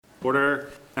Order.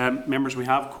 Members, we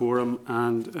have quorum,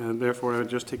 and therefore I would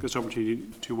just take this opportunity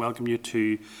to welcome you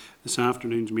to this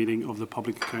afternoon's meeting of the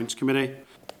Public Accounts Committee.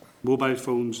 Mobile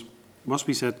phones must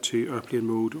be set to airplane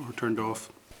mode or turned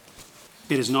off.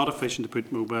 It is not efficient to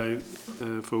put mobile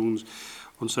phones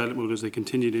on silent mode as they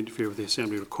continue to interfere with the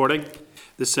Assembly recording.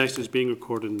 This session is being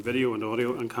recorded in video and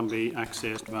audio and can be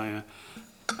accessed via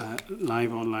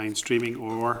live online streaming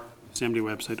or Assembly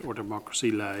website or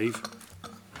Democracy Live.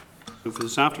 So for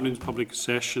this afternoon's public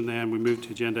session then we move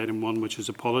to agenda item 1, which is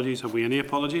apologies. Have we any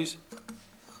apologies?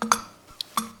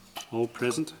 All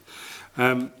present.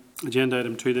 Agenda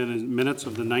item 2 then is minutes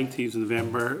of the 19th of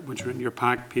November, which are in your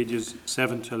pack, pages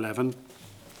 7 to 11.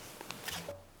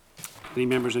 Any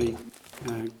members, any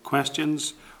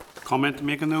questions, comment to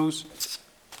make on those?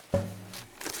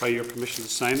 By your permission to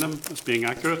sign them as being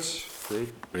accurate.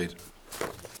 Great.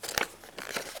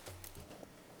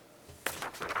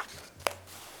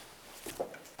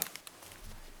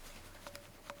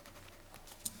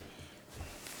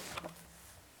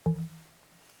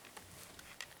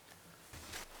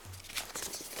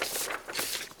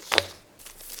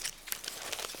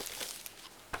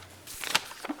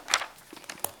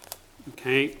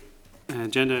 Okay.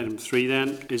 Agenda item 3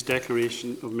 then is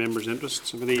declaration of members'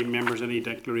 interests. Have any members any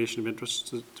declaration of interests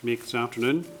to make this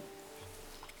afternoon?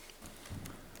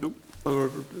 Nope. Well, we're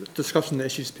discussing the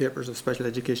issues papers of special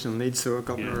educational needs, so a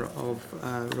governor of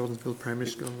Rodensville Primary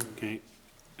School. Okay.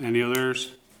 Any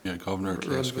others? Yeah, Governor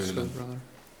Clare School.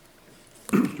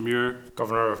 Mr. Muir.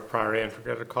 Governor of Priory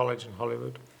Integrated College in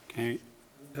Holywood. Okay.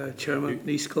 Chairman,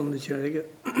 East Cullen, the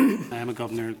Chariot. I am a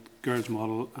governor at Girls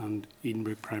Model and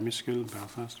Edenbrook Primary School in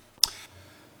Belfast.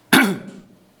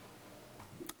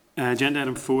 Agenda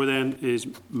item 4 then is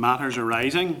matters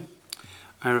arising.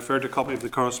 I refer to a copy of the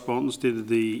correspondence dated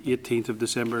the 18th of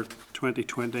December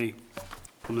 2020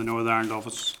 from the Northern Ireland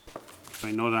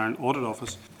Audit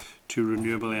Office to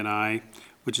Renewable NI,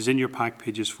 which is in your pack,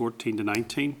 pages 14 to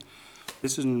 19.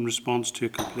 This is in response to a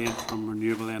complaint from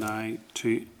Renewable NI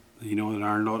to the Northern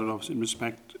Ireland Audit Office in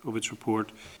respect of its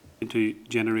report into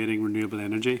generating renewable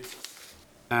energy.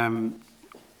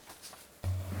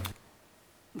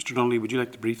 Mr. Donnelly, would you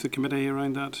like to brief the committee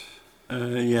around that?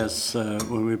 Yes,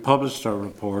 when we published our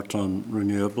report on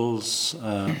renewables,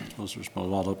 there's been a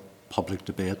lot of public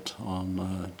debate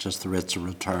on just the rates of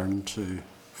return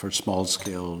for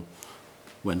small-scale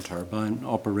wind turbine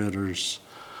operators.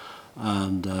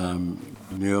 And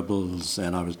renewables,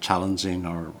 and I was challenging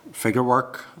our figure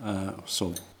work.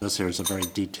 So this here is a very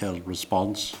detailed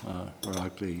response. We're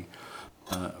actually,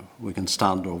 we can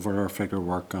stand over our figure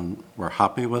work and we're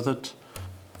happy with it.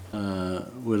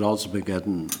 We'll also be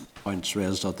getting points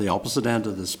raised at the opposite end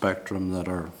of the spectrum that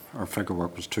our figure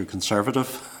work was too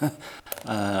conservative.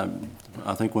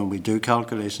 I think when we do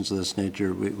calculations of this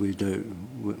nature,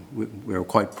 we're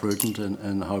quite prudent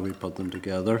in how we put them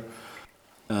together.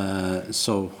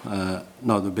 So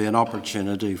there'll be an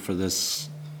opportunity for this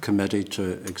committee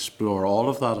to explore all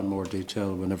of that in more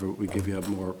detail whenever we give you a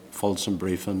more fulsome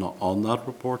briefing on that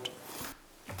report.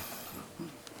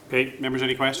 Okay, members,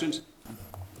 any questions?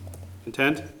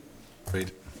 Content?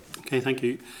 Great. Okay, thank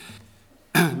you.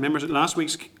 Members, at last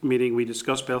week's meeting we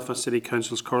discussed Belfast City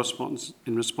Council's correspondence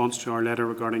in response to our letter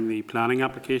regarding the planning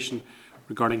application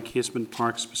regarding Casement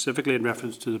Park, specifically in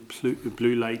reference to the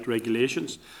blue light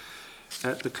regulations.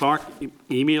 The clerk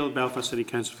emailed Belfast City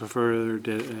Council for further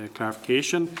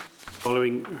clarification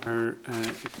following her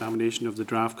examination of the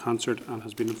draft concert, and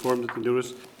has been informed that the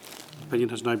notice of opinion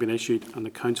has now been issued and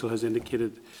the Council has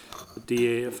indicated that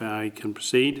DAFI can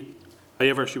proceed.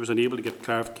 However, she was unable to get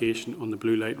clarification on the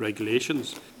blue light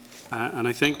regulations, and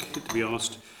I think, to be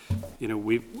honest, you know,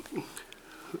 we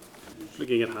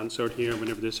looking at Hansard here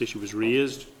whenever this issue was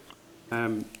raised.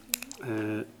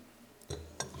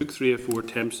 Took 3 or 4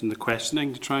 attempts in the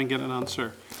questioning to try and get an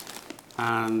answer,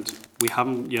 and we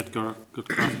haven't yet got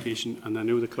clarification. And I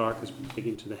know the clerk has been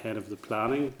taking to the head of the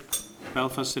planning,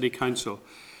 Belfast City Council,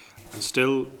 and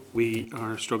still we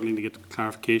are struggling to get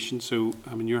clarification. So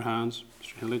I'm in your hands,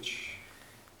 Mr. Hillage.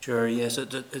 Sure, yes,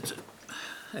 it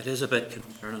is a bit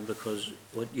concerning, because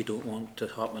what you don't want to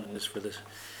happen is for the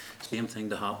same thing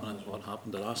to happen as what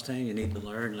happened the last time. You need to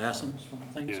learn lessons from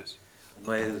things. Yes.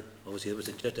 While obviously it was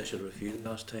a judicial review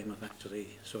last time, I've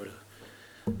actually sort of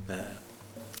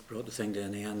brought the thing to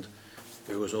an end.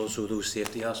 There was also those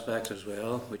safety aspects as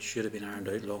well, which should have been ironed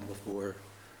out long before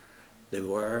they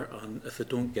were, and if they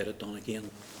don't get it done again,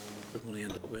 we're going to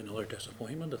end up with another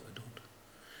disappointment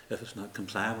if it's not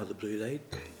complying with the blue light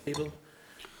table.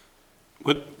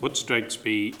 What strikes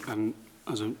me, and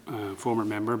as a former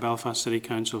member of Belfast City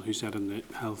Council who sat in the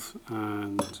Health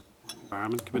and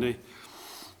Environment Committee,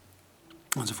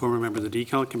 as a former member of the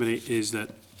Decal Committee, is that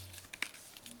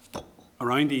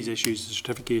around these issues, the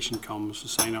certification comes, the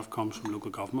sign-off comes from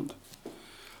local government.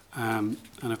 And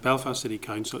if Belfast City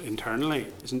Council internally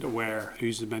isn't aware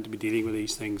who's meant to be dealing with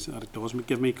these things, that does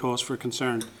give me cause for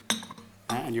concern.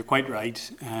 And you're quite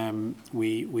right.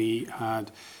 We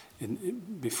had,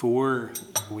 before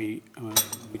we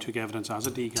took evidence as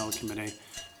a Decal Committee,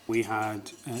 we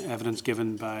had evidence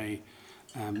given by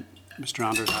Mr.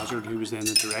 Anders Hazard, who was then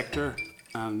the director,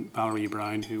 and Valerie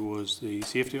Brown, who was the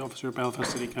safety officer of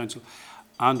Belfast City Council,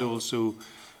 and also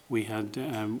we had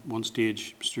one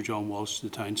stage Mr. John Walsh, the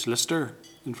town solicitor,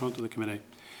 in front of the committee.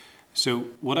 So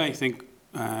what I think,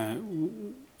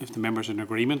 if the members are in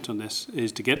agreement on this,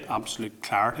 is to get absolute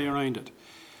clarity around it,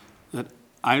 that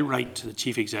I'll write to the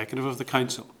chief executive of the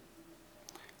council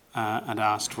and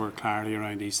ask for clarity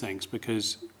around these things,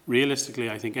 because realistically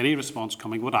I think any response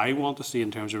coming, what I want to see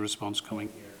in terms of response coming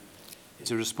here, is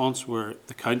a response where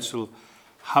the council,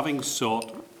 having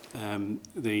sought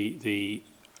the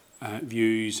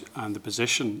views and the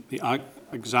position, the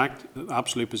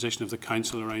absolute position of the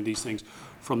council around these things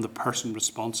from the person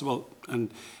responsible.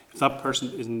 And if that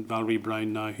person isn't Valerie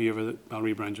Brown now, whoever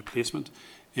Valerie Brown's replacement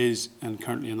is, and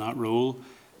currently in that role,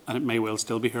 and it may well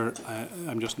still be her,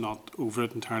 I'm just not over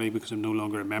it entirely because I'm no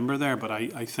longer a member there, but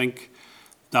I think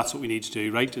that's what we need to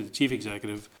do, write to the chief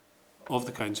executive of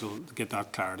the council to get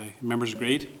that clarity. Members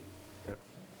agreed?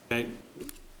 Yep.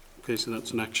 Okay, so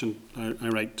that's an action I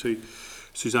write to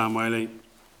Suzanne Wiley,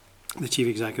 the Chief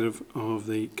Executive of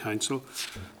the Council.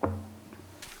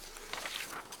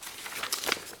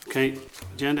 Okay,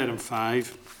 agenda item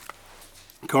 5,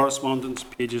 correspondence,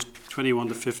 pages 21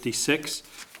 to 56.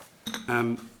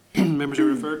 Members, I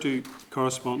refer to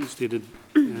correspondence dated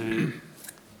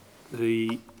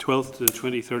the 12th to the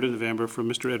 23rd of November from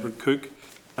Mr. Edward Cook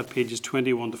at pages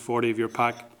 21 to 40 of your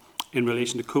pack in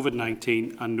relation to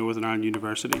COVID-19 and Northern Ireland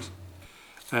universities.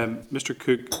 Mr.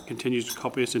 Cook continues to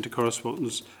copy us into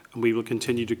correspondence, and we will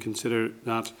continue to consider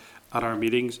that at our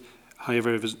meetings.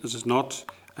 However, if this is not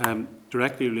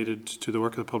directly related to the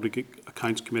work of the Public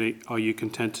Accounts Committee, are you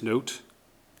content to note?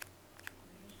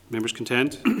 Members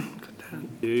content? Content.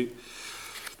 Thank you.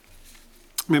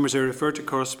 Members, I refer to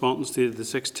correspondence dated the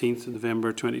 16th of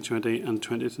November 2020 and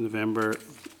 20th of November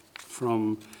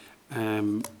from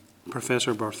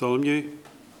Professor Bartholomew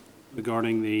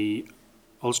regarding the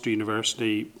Ulster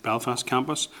University Belfast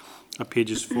campus at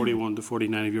pages 41 to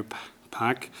 49 of your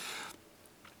pack.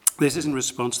 This is in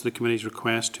response to the committee's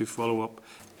request to follow up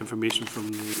information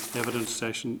from the evidence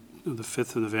session of the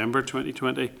 5th of November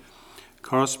 2020.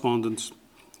 Correspondence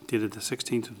dated the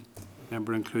 16th of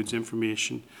November includes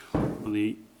information on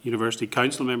the University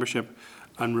Council membership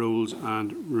and roles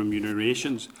and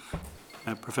remunerations.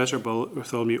 Professor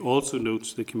Bartholomew also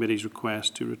notes the committee's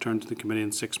request to return to the committee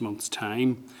in 6 months'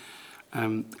 time.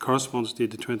 The correspondence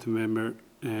dated the 20th of November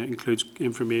includes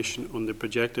information on the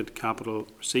projected capital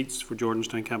receipts for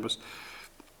Jordanstown campus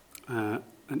and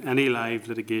any live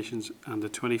litigations and the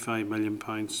 £25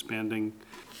 million spending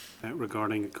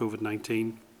regarding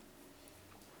COVID-19.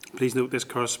 Please note this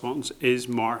correspondence is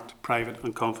marked private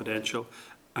and confidential,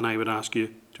 and I would ask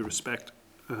you to respect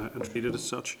and treat it as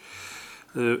such.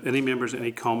 Any members,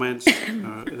 any comments they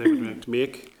would like to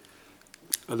make,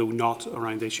 although not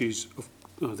around issues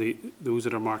of those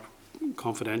that are marked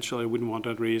confidential, I wouldn't want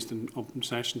that raised in open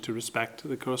session to respect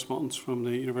the correspondence from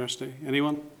the university.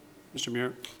 Anyone? Mr.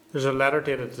 Muir? There's a letter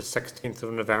dated the 16th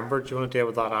of November. Do you want to deal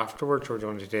with that afterwards, or do you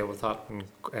want to deal with that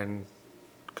in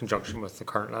conjunction with the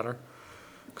current letter?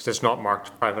 Because it's not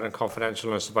marked private and confidential,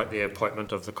 and it's about the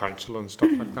appointment of the council and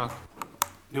stuff like that.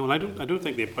 No, well, I don't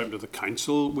think the appointment of the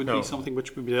council would be something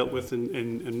which would be dealt with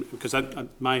in because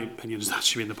my opinion is that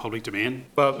should be in the public domain.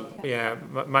 Well, yeah,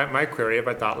 my query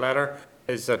about that letter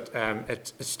is that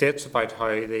it states about how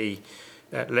the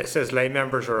it says lay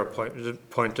members are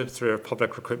appointed through a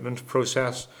public recruitment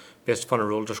process based upon a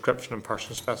role description and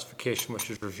person specification, which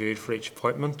is reviewed for each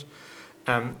appointment.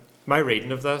 My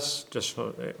reading of this, just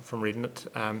from reading it,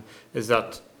 is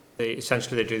that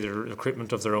essentially they do the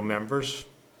recruitment of their own members.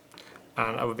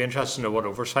 And I would be interested to know what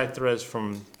oversight there is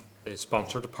from the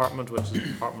sponsor department, which is the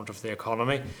Department of the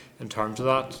Economy, in terms of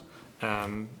that,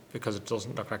 because it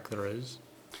doesn't look like there is.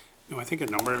 No, I think a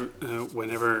number,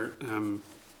 whenever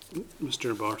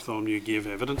Mr. Bartholomew gave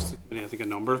evidence, I think a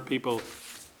number of people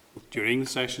during the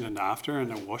session and after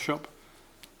in a wash-up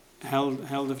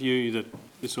held the view that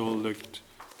this all looked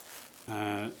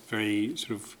very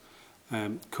sort of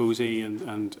cosy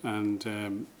and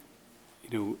you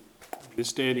know,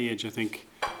 this day and age, I think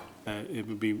it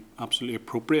would be absolutely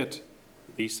appropriate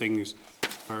these things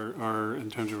are in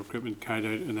terms of recruitment carried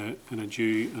out in a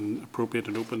due and appropriate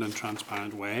and open and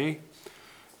transparent way.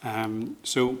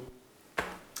 So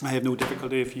I have no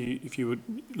difficulty if you would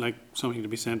like something to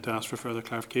be sent to ask for further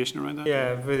clarification around that.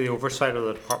 Yeah, with the oversight of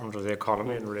the Department of the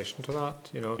Economy in relation to that,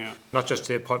 Yeah. not just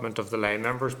the appointment of the line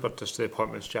members, but just the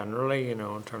appointments generally, in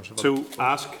terms of. So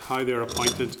ask how they're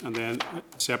appointed, and then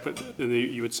separate. And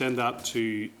you would send that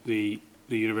to the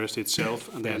university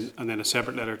itself, and then a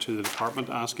separate letter to the department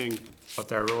asking what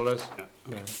their role is. Yeah.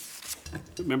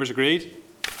 Yeah. Members agreed?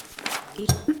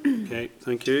 Okay,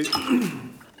 thank you.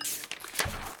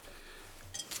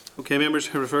 Okay, members,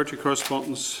 I refer to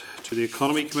correspondence to the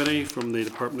Economy Committee from the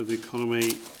Department of the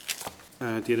Economy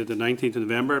dated the 19th of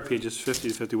November, pages 50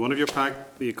 to 51 of your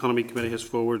pack. The Economy Committee has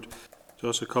forwarded to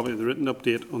us a copy of the written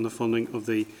update on the funding of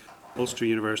the Ulster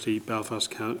University Belfast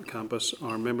campus.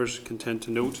 Are members content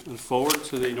to note and forward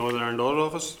to the Northern Ireland Audit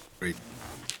Office? Agreed.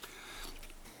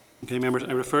 Okay, members,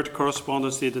 I refer to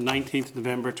correspondence dated the 19th of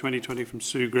November 2020 from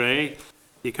Sue Gray,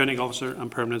 the Accounting Officer and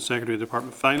Permanent Secretary of the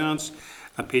Department of Finance,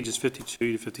 at pages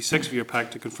 52 to 56 of your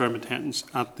pack, to confirm attendance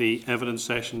at the evidence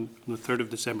session on the 3rd of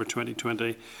December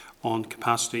 2020 on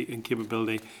capacity and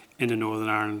capability in the Northern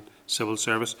Ireland Civil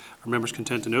Service. Are members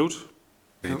content to note?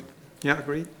 Agreed. Yeah,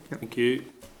 agreed. Yeah. Thank you.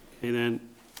 Okay then,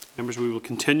 members, we will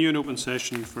continue an open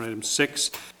session for item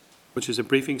 6, which is a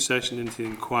briefing session into the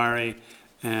inquiry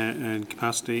and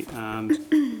capacity and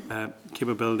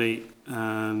capability,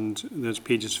 and there's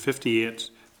pages 58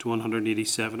 to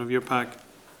 187 of your pack.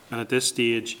 And at this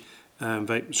stage, I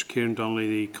invite Mr. Kieran Donnelly,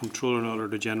 the Comptroller and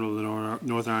Auditor General of the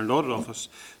Northern Ireland Audit Office,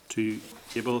 to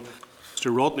table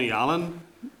Mr. Rodney Allen,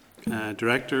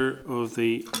 Director of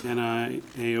the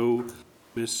NIAO,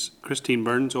 Ms. Christine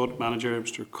Burns, Audit Manager,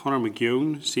 Mr. Conor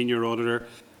McGeown, Senior Auditor,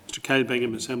 Mr. Kyle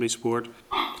Bingham, Assembly Support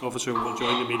Officer, will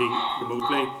join the meeting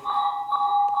remotely.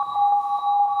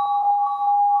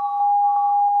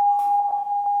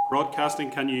 Broadcasting,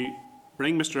 can you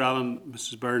bring Mr. Allen,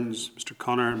 Mrs. Burns, Mr.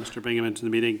 Connor, and Mr. Bingham into the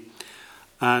meeting?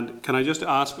 And can I just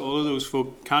ask all of those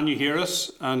folk, can you hear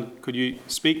us? And could you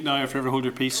speak now, or forever hold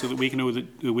your peace, so that we can know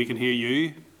that we can hear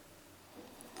you?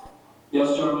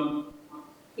 Yes, Chairman.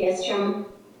 Yes, Chairman.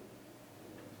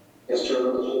 Yes,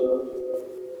 Chairman.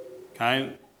 Kyle?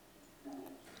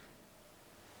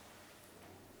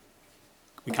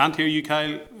 We can't hear you,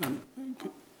 Kyle.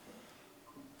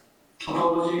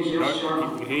 Apologies, yes,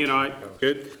 Chairman. We can hear you now.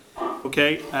 Good.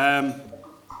 Okay.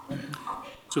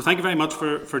 So thank you very much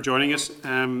for joining us.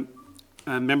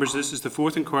 Members, this is the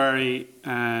fourth inquiry.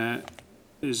 Our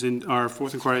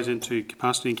fourth inquiry is into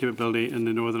capacity and capability in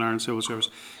the Northern Ireland Civil Service.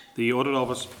 The Audit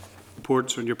Office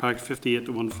reports on your pack 58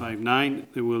 to 159.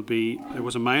 There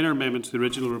was a minor amendment to the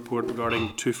original report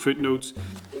regarding 2 footnotes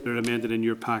that are amended in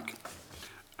your pack.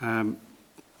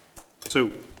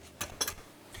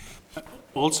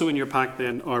 Also in your pack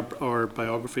then are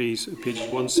biographies, pages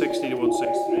 160 to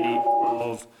 163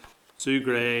 of Sue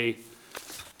Gray,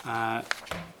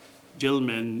 Jill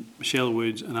Min, Michelle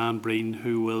Woods and Anne Breen,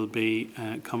 who will be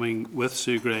coming with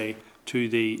Sue Gray to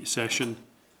the session,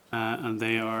 and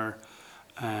they are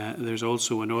there's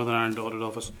also a Northern Ireland Audit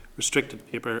Office restricted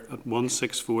paper at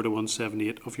 164 to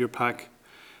 178 of your pack.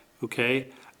 Okay,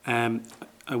 I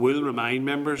will remind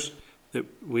members that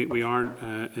we are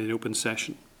in an open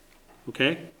session.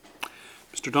 Okay,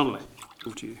 Mr. Donnelly,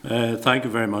 over to you. Thank you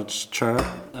very much, Chair.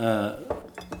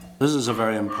 This is a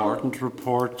very important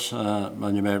report,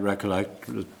 and you may recollect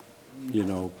that,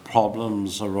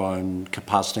 problems around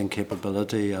capacity and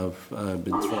capability have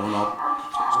been thrown up.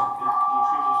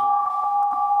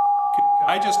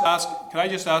 Can I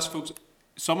just ask folks,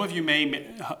 some of you may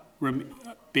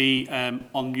be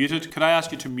unmuted. Could I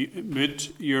ask you to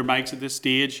mute your mics at this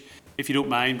stage, if you don't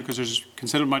mind, because there's a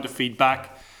considerable amount of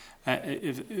feedback.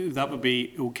 If that would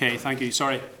be okay. Thank you.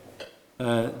 Sorry.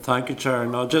 Thank you, Chair.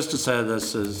 Now, just to say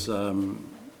this is,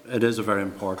 it is a very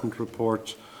important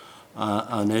report,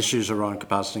 and issues around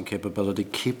capacity and capability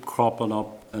keep cropping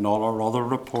up in all our other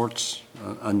reports,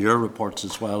 and your reports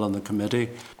as well in the committee.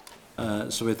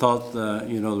 So we thought that,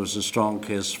 there was a strong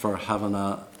case for having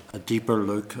a deeper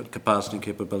look at capacity and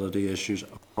capability issues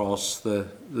across the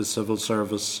civil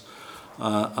service.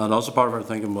 And also part of our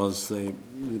thinking was the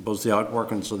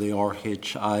outworkings of the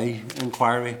RHI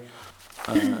inquiry.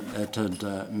 It had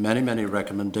many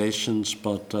recommendations,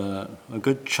 but a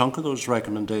good chunk of those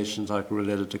recommendations actually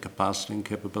related to capacity and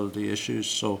capability issues.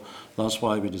 So that's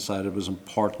why we decided it was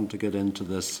important to get into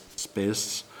this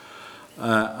space.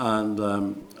 And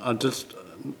I'll just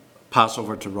pass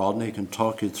over to Rodney, who can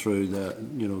talk you through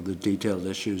the detailed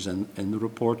issues in the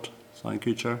report. Thank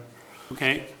you, Chair.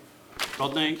 Okay,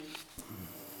 Rodney.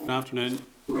 Good afternoon.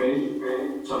 Okay.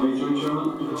 Chairman.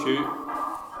 Thank you.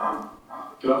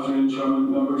 Good afternoon,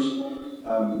 Chairman, members.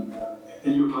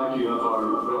 In your pack you have our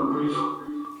written brief.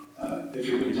 If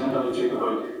you're content, I'll take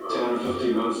about 10 or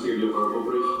 15 minutes to give you a verbal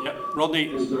brief. Yeah,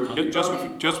 Rodney,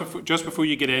 just before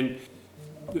you get in,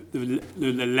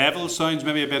 the level sounds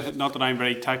maybe a bit, not that I'm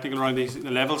very technical around these, the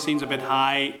level seems a bit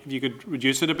high. If you could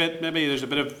reduce it a bit, maybe there's a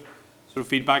bit of sort of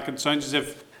feedback. It sounds as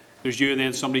if there's you and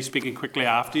then somebody speaking quickly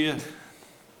after you.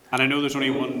 And I know there's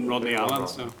only one Rodney Allen,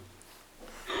 so.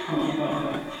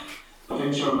 I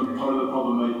think, Chairman, part of the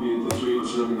problem might be the three of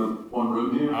us living in one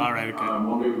room here. All right, okay. I'm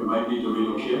wondering if we might need to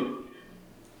relocate.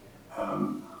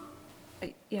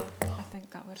 Yeah, I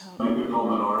think that would help. Might be a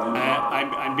problem at our end.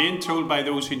 I'm being told by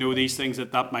those who know these things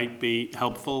that might be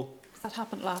helpful. That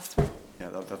happened last week. Yeah,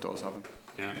 that does happen.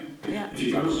 Yeah. Yeah. If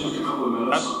you give us just a couple of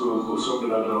minutes, we'll sort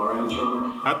it out at our end,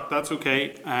 Chairman. That's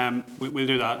okay. We'll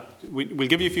do that. We'll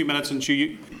give you a few minutes and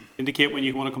you indicate when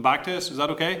you want to come back to us. Is that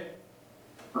okay?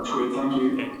 That's great, thank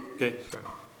you. Okay.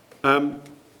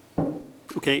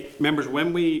 Okay, members.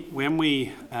 When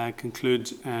we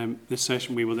conclude this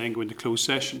session, we will then go into closed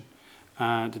session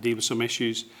to deal with some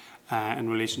issues in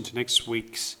relation to next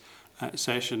week's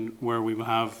session, where we will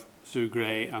have Sue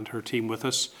Gray and her team with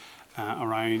us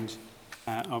around,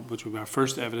 which will be our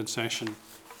first evidence session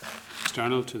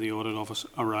external to the Audit Office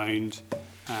around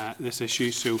this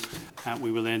issue. So we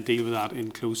will then deal with that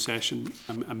in closed session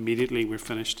immediately we're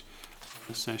finished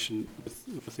the session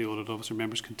with the Audit Officer.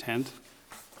 Members content?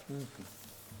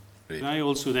 Can I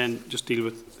also then just deal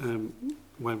with,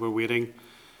 while we're waiting,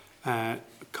 a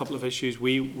couple of issues.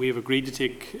 We have agreed to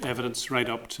take evidence right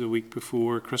up to the week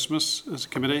before Christmas as a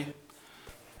committee.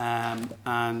 I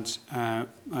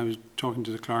was talking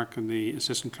to the clerk and the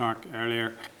assistant clerk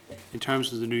earlier. In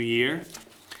terms of the new year,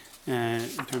 in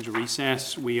terms of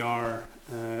recess, we are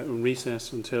on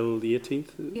recess until the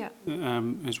 18th. Yeah.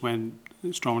 Is when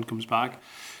Strauman comes back.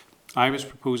 I was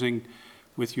proposing,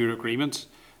 with your agreement,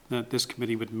 that this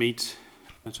committee would meet,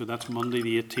 and so that's Monday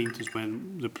the 18th is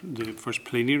when the first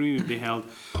plenary would be held.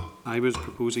 I was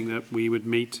proposing that we would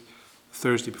meet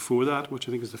Thursday before that, which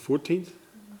I think is the 14th,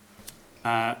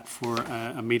 for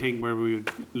a meeting where we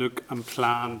would look and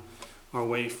plan our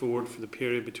way forward for the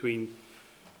period between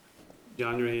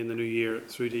January and the New Year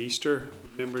through to Easter.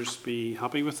 Would members be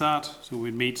happy with that? So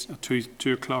we'd meet at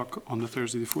 2 o'clock on the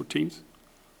Thursday the 14th.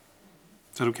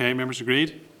 Is that okay? Members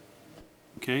agreed?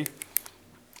 Okay.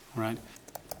 All right.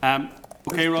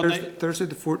 Okay, Rodney? Thursday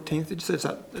the 14th, did you say, is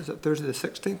that Thursday the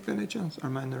 16th by any chance, or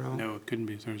am I in the wrong? No, it couldn't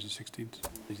be Thursday 16th.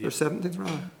 Or 17th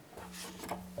rather?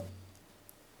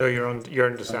 No, you're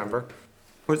in December.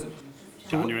 Was it?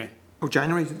 January. Oh,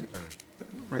 January?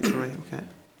 Right, sorry, okay.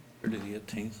 Early the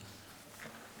 18th.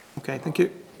 Okay, thank you.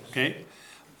 Okay.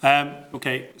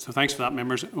 Okay, so thanks for that,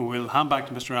 members. We'll hand back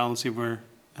to Mr. Allen and see if we're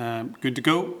good to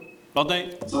go. Rodney?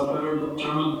 Is that better,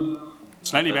 Chairman?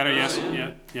 Slightly better, yes.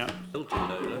 Yeah. Still too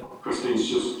loud, eh? Christine's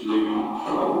just leaving.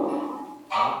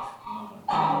 I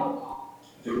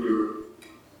think we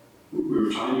were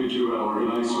trying to be too well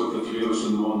organised with the three of us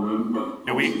in one room, but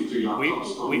Yeah,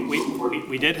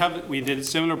 we did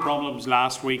similar problems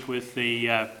last week with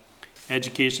the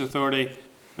Education Authority.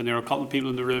 When there were a couple of people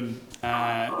in the room,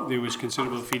 there was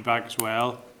considerable feedback as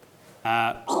well.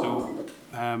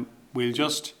 We'll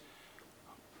just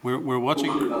we're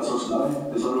watching. That's us now.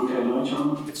 Is that okay now,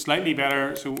 Chairman? It's slightly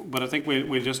better. So, but I think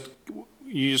you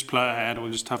just plough ahead.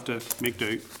 We'll just have to make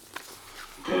do.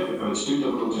 Okay, if it's too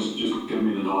difficult, just give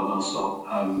me the nod and I'll stop.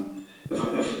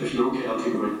 If you're okay, I'll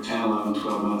take about 10, 11,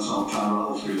 12 minutes and I'll try and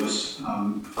rattle through this.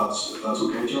 If that's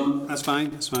okay, Chairman? That's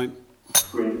fine. That's fine.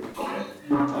 Great, okay.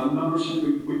 Members,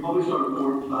 we published our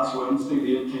report last Wednesday,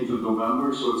 the 18th of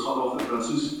November, so it's hot off the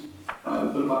presses. A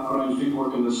bit of background, field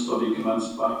work in this study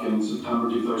commenced back in September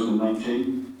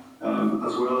 2019,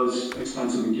 as well as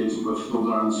extensive engagement with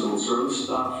Northern Ireland Civil Service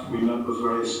staff. We met with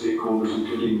various stakeholders,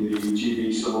 including the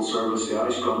GB Civil Service, the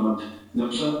Irish Government,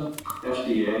 NIPSA,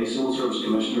 FDA, Civil Service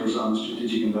Commissioners and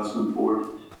Strategic Investment Board,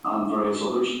 and various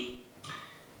others.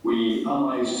 We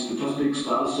analysed statistics,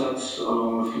 data sets,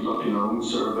 along with conducting our own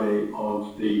survey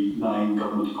of the 9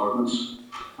 government departments.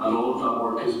 And all of that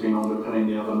work has been underpinning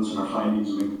the evidence and our findings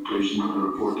and conclusions in the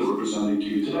report that we're presenting to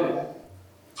you today.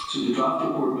 So the draft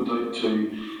report went out to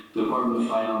the Department of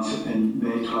Finance in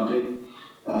May 20.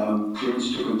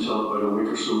 Clearance took until about a week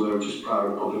or so there, just prior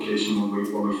to publication, when we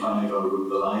finally got over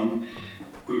the line.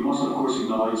 We must, of course,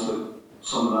 acknowledge that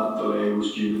some of that delay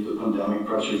was due to the pandemic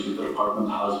pressures that the department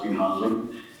has been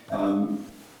handling.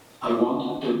 I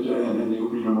want to, in the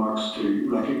opening remarks, to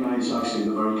recognise actually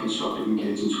the very constructive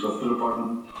engagements with the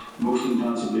department, most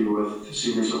intensively with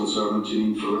senior civil servant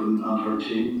Janine Fullerton and her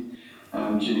team.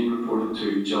 Janine reported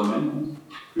to Jill Min,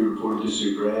 who reported to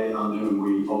Sue Gray and whom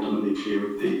we ultimately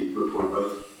cleared the report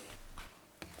with.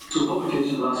 So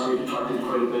publication last week attracted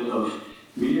quite a bit of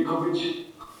media coverage,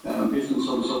 based on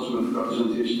some subsequent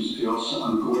representations to us,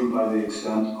 and going by the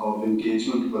extent of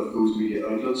engagement with those media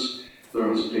outlets, there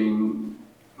has been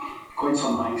quite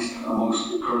some angst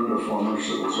amongst current or former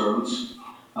civil servants,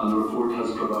 and the report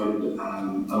has provided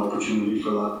an opportunity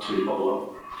for that to bubble up.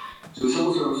 So the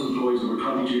civil service employs over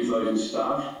 22,000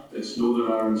 staff. It's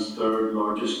Northern Ireland's third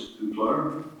largest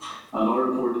employer, and our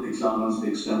report examines the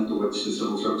extent to which the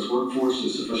civil service workforce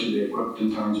is sufficiently equipped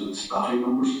in terms of its staffing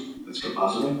numbers, its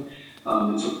capacity,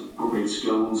 and its appropriate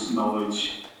skills,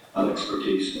 knowledge and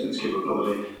expertise, its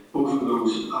capability. Both of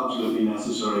those absolutely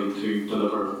necessary to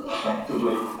deliver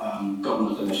effectively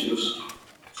government initiatives.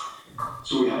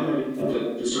 So we highlight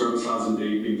that the service has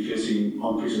indeed been facing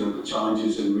unprecedented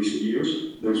challenges in recent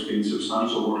years. There's been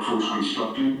substantial workforce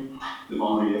restructuring, the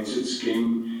voluntary exit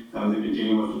scheme, and they've been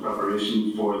dealing with the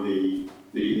preparation for the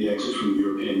exit from the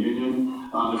European Union,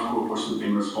 and of course they've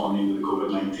been responding to the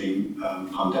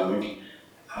COVID-19 pandemic.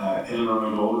 In and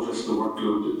around all of this, the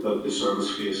workload that the service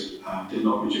faced did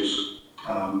not reduce.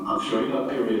 And throughout that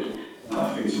period,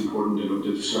 I think it's important to note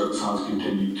that the service has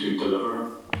continued to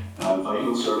deliver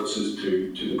vital services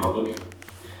to the public.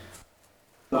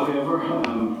 However,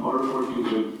 our report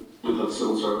concluded that the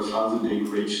civil service has indeed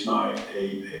reached now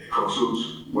a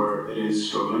crossroads where it is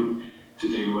struggling to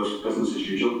deal with business as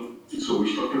usual. So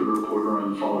we structured a report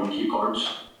around the following key parts.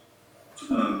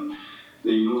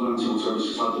 The Northern Ireland Civil Service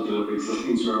has had to deliver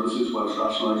existing services whilst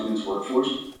rationalising its workforce.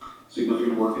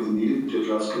 Significant work is needed to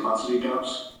address capacity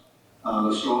gaps,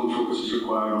 and a strong focus is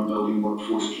required on building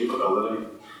workforce capability.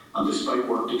 And despite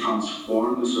work to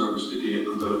transform the service to date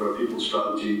and deliver a people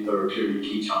strategy, there are clearly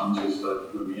key challenges that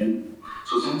remain.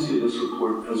 So essentially this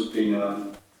report has been a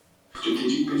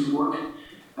strategic piece of work,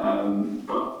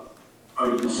 but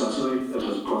out of necessity it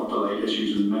has brought to light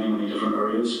issues in many, many different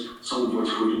areas, some of which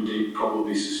would indeed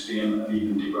probably sustain an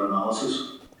even deeper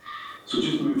analysis. So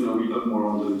just moving a wee bit more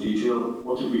onto the detail,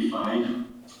 what did we find?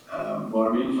 Well,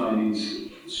 our main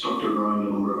findings structured around a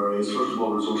number of areas. First of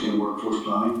all, resourcing and workforce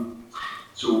planning.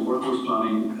 So workforce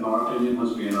planning, in our opinion,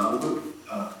 has been inadequate.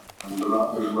 And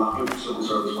there's rapid civil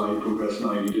service-wide progress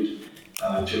now needed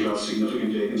to address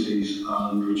significant vacancies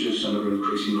and reduce and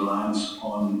increasing reliance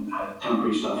on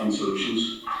temporary staffing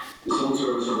solutions. The civil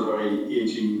service has a very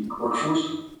ageing workforce.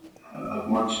 At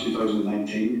March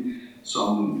 2019,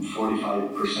 some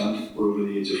 45% were over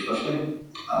the age of 50,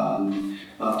 and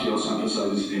that to us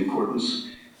emphasises the importance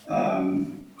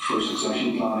for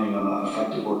succession planning and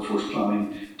effective workforce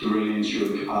planning to really ensure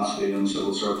the capacity in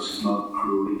civil service is not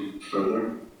eroded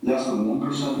further. Less than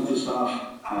 1% of the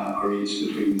staff are aged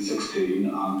between 16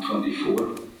 and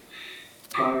 24.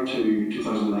 Prior to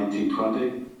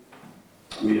 2019-20,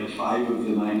 we had 5 of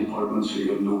the 9 departments who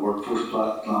had no workforce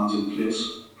plans in place.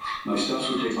 Now, steps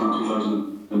were taken in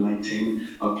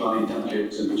 2019 on planning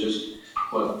templates and produced,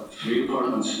 but 3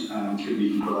 departments couldn't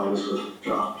even provide us with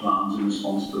draft plans in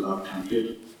response to that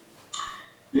template.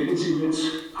 Vacancy rates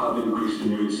have increased to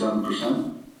nearly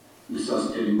 7%,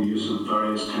 necessitating the use of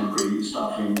various temporary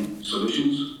staffing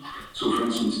solutions. So, for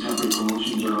instance, temporary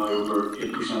promotions are now over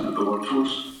 8% of the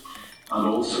workforce, and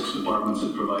all 6 departments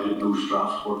that provided those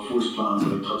draft workforce plans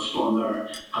that I touched on there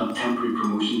had temporary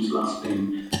promotions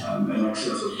lasting in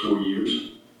excess of 4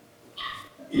 years.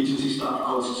 Agency staff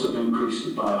costs have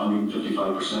increased by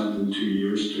 155% in 2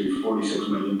 years to £46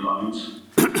 million.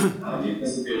 The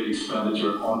anticipated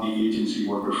expenditure on the agency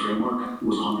worker framework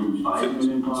was £105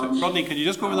 million. So, Rodney, could you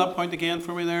just go over that point again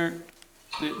for me there?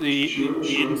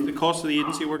 The cost of the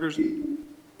agency workers?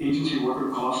 Agency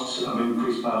worker costs have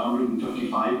increased by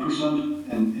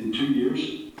 155% in 2 years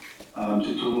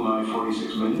to total now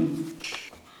 £46 million.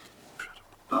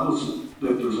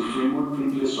 There's a framework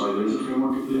in place, there is a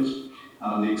framework in place,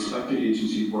 and the expected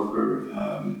agency worker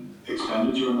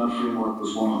expenditure in that framework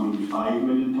was £105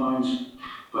 million.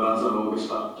 But as of August,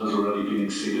 that has already been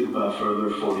exceeded by a further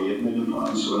 £48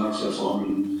 million, so in excess of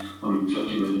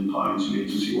 £150 million in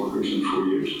agency workers in 4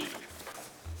 years.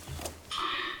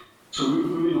 So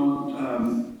moving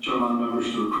on, Chairman,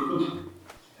 members, to recruitment.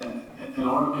 In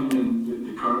our opinion,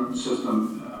 the current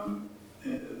system,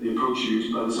 the approach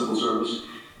used by the civil service,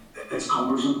 it's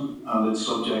cumbersome and it's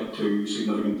subject to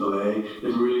significant delay.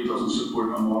 It really doesn't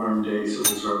support a modern day civil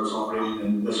service operating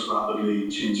in this rapidly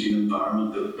changing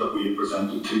environment that we have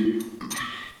presented to you.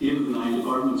 8 of the 9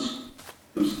 departments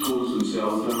have told us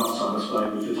themselves they're not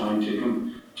satisfied with the time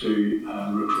taken to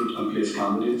recruit and place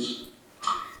candidates.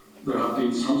 There have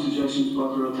been some suggestions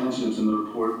brought to our attention in the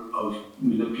report of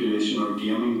manipulation or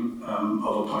gaming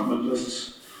of appointment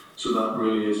lists. So that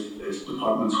really is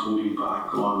departments holding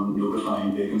back on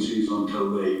notifying vacancies until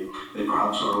they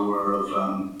perhaps are aware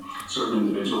of certain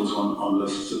individuals on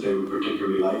lists that they would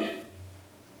particularly like.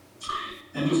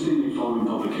 Interestingly, following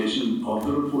publication of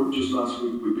the report just last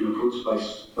week, we've been approached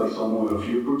by someone with a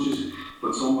few approaches,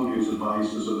 but someone who's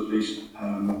advised us of at least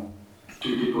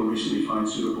 2 people recently found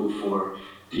suitable for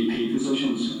DP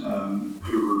positions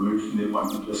who were removed from the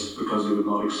appointment list because they would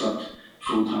not accept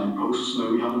full-time posts. Now,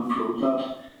 we haven't probed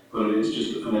that, but it is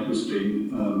just an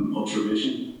interesting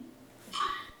observation.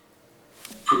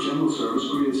 For general service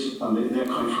grades, and they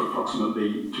account for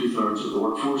approximately 2/3 of the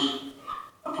workforce,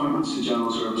 appointments to general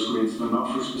service grades, they're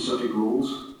not for specific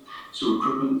roles, so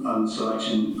recruitment and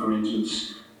selection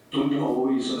arrangements don't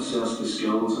always assess the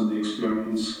skills and the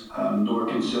experience, nor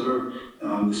consider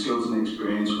the skills and the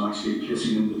experience when actually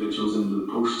placing individuals into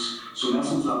the posts. So in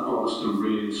essence, that brought us to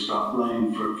really the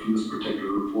strapline from this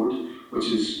particular report, which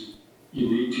is you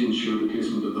need to ensure the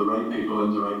placement of the right people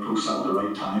in the right posts at the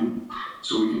right time.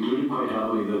 So we concluded quite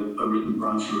heavily that a written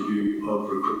branch review of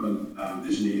recruitment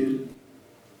is needed.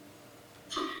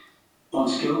 On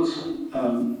skills,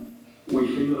 we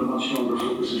feel that a much stronger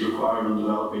focus is required on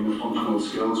developing the functional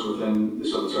skills within the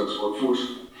civil service workforce.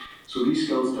 So these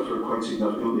skills differ quite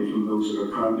significantly from those that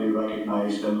are currently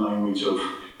recognised in language of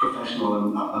professional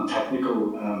and technical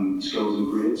skills and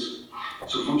grades.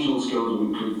 So functional skills will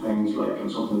include things like, and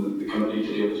something that the committee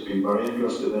today has been very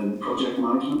interested in, project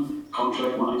management,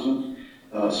 contract management,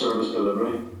 service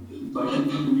delivery. But I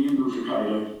think the main those are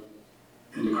carried out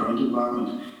in the current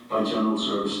environment by general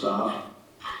service staff.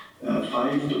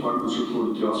 5 departments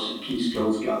reported to us key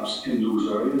skills gaps in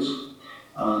those areas,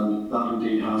 and that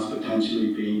indeed has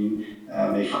potentially been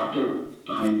a factor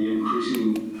behind the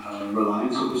increasing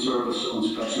reliance of the service on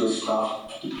specialist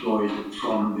staff deployed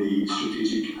from the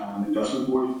Strategic Investment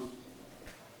Board.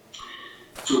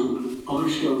 So other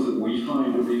skills that we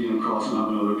find in reading across and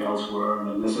having a look elsewhere, and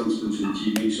in this instance in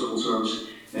GB civil service,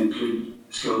 include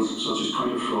skills such as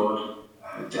counter fraud,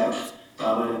 debt,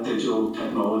 data, digital,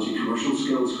 technology, commercial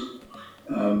skills.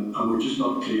 And we're just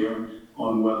not clear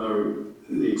on whether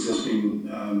the existing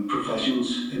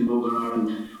professions in Northern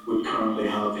Ireland would currently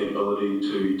have the ability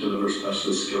to deliver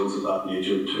specialist skills of that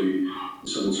nature to the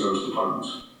civil service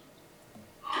departments.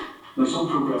 Now, some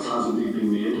progress has indeed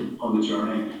been made on the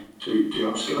journey to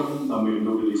upskill, and we've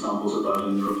noted examples of that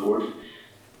in the report.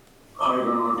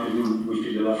 However, in our opinion, we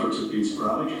feel that efforts have been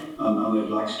sporadic and they've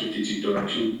lacked strategic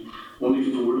direction.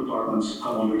 Only 4 departments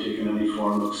have undertaken any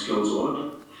form of skills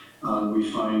audit, and we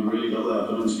find really little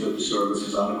evidence that the service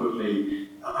has adequately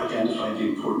identified the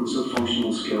importance of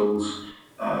functional skills,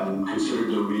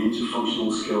 considered the range of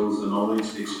functional skills, the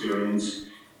knowledge, the experience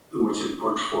which its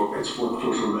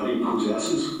workforce already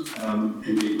possesses,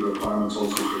 indeed the requirements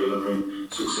also for delivering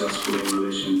successfully in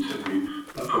relation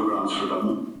to programmes for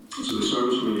government. So the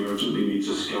service really urgently needs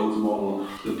a skills model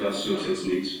that best suits its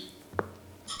needs.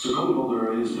 So a couple of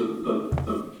other areas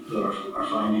that our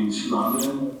findings landed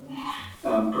in.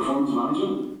 Performance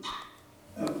management.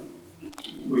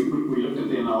 We looked at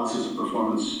the analysis of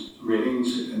performance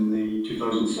ratings in the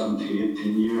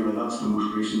 2017-18 year, and that's the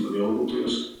most recent available to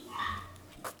us.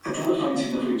 Identified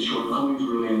significant shortcomings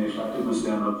really in the effectiveness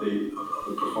then of the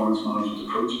performance management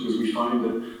approach, because we found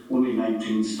that only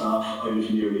 19 staff out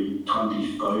of nearly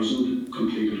 20,000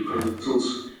 completed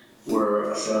appraisals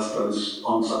were assessed as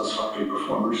unsatisfactory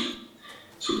performers.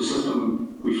 So the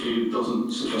system, we feel,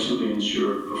 doesn't sufficiently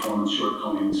ensure performance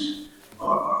shortcomings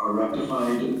are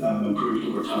rectified and improved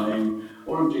over time,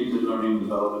 or indeed that learning and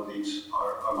development needs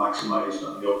are maximised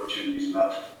and the opportunities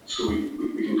met. So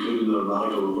we concluded that a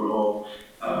radical overhaul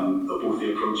of both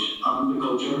the approach and the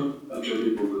culture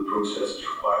attributable to the process is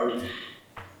required.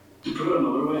 To put it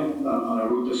another way, and I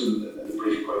wrote this in the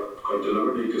brief quite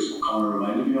deliberately because Conor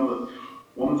reminded me of it,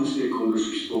 one of the stakeholders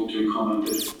we spoke to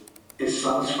commented, is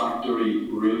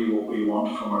satisfactory really what we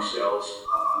want from ourselves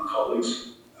and colleagues?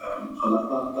 And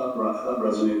that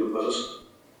resonated with us.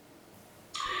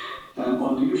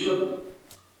 On leadership,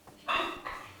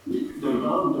 the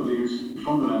development of leaders is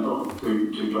fundamental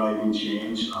to driving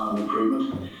change and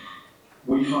improvement.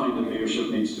 We find that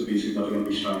leadership needs to be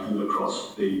significantly strengthened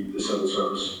across the civil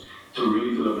service to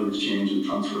really deliver the change and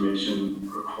transformation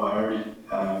required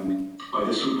by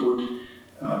this report,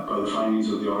 by the findings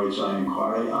of the RHI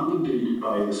inquiry, and indeed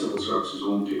by the civil service's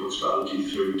own people strategy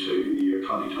through to the year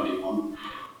 2021.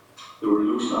 There were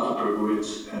low staff approval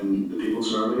rates in the people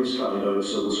surveys carried out of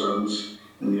civil servants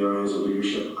in the areas of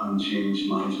leadership and change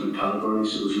management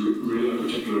categories. So there's really a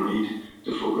particular need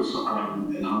to focus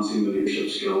on enhancing the leadership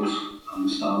skills and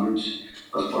the standards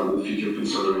as part of the future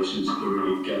considerations to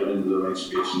really get it into the right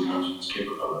space in terms of its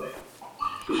capability.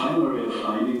 The final area of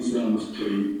findings then was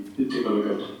to take a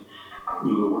look at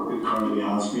the work that currently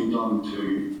has been done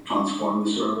to transform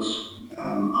the service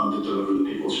and to deliver the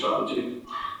people strategy.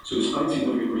 So despite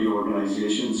significant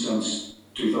reorganisation since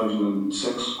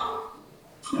 2006,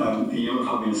 the aim of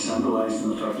having a centralised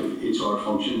and effective HR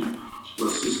function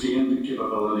with sustained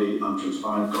capability and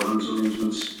transparent governance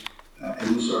arrangements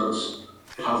in the service,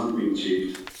 it hasn't been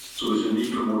achieved. So there's a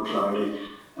need for more clarity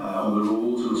on the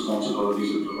roles and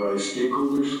responsibilities of the various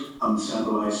stakeholders and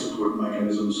centralised support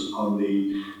mechanisms on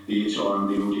the HR and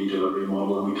the OD delivery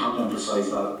model, and we can't emphasise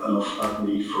that enough, that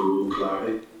need for role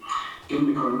clarity.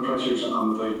 Given the current pressures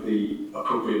and without the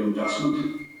appropriate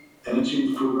investment in a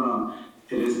change programme,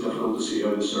 it is difficult to see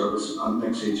how the service and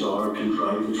Mix HR can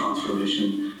drive the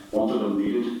transformation wanted and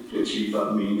needed to achieve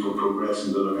that meaningful progress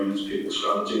in delivering its people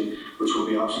strategy, which will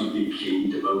be absolutely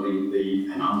key to building the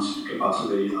enhanced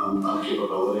capacity and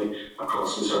capability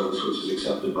across the service, which is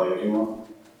accepted by everyone.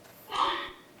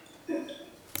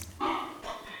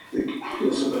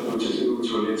 This is a bit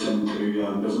which relates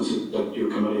into business that your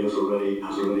committee has already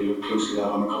looked closely at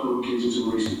on a couple of occasions in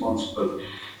recent months, but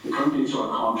the current HR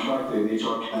contract, the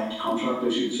HR Connect contract, I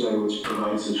should say, which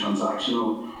provides the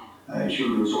transactional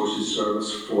human resources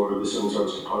service for the civil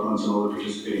service departments and other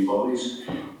participating bodies,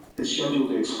 it's scheduled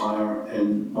to expire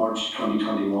in March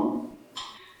 2021.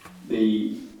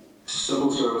 The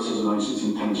civil service has announced its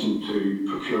intention to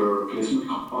procure a replacement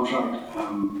contract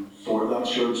for that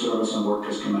shared service, and work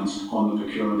has commenced on the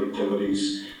procurement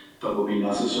activities that will be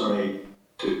necessary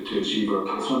to achieve a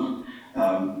replacement,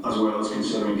 as well as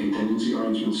considering contingency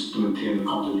arrangements to maintain the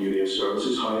continuity of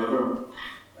services. However,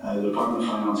 the Department of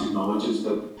Finance acknowledges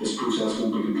that this process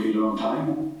won't be completed on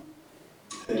time.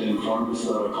 It informed us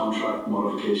that a contract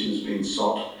modification is being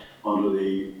sought under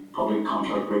the public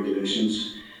contract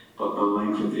regulations, but the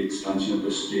length of the extension at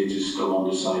this stage is still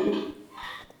undecided.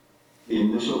 The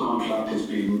initial contract has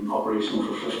been operational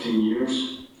for 15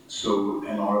 years, so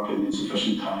in our opinion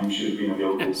sufficient time should have been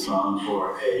available to plan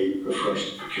for a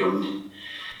refreshed procurement.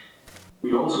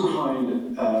 We also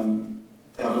find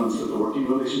evidence that the working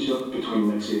relationship between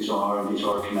Mix HR and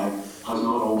HR Connect has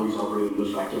not always operated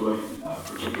effectively,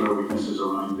 particular weaknesses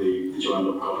around the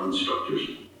joined-up governance structures.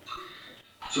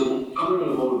 So, coming out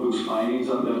of all of those findings,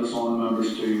 that led us on,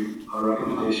 members, to our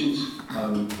recommendations.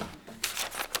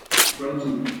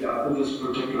 This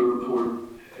particular report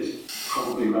is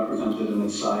probably represented in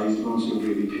its size, it runs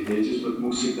over 82 pages, but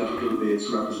most significantly it's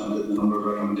represented in the number of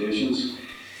recommendations.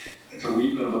 It's a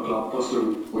wee bit of a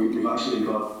blockbuster. We've actually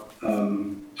got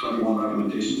 21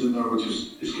 recommendations in there, which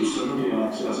is considerably in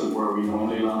excess of where we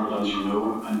normally land, as you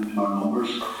know, in our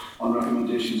numbers on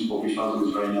recommendations, but we felt it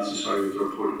was very necessary with a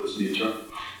report of this nature.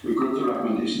 We grouped the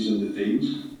recommendations into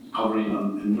themes, covering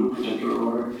in no particular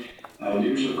order: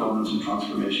 leadership, governance and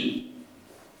transformation,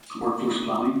 workforce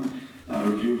planning,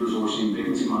 review of resourcing,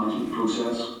 vacancy management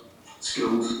process,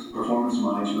 skills, performance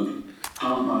management,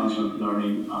 talent management,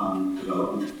 learning and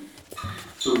development.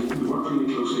 So we work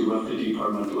really closely with the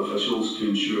departmental officials to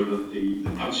ensure that the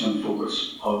pitch and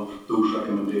focus of those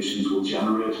recommendations will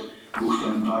generate most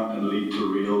impact and lead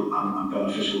to real and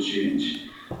beneficial change.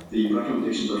 The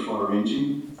recommendations are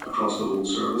far-ranging across the whole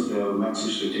service. They have a mix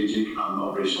of strategic and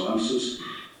operational emphasis,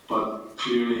 but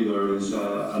clearly there is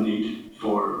a need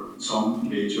for some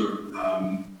major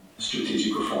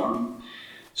strategic reform.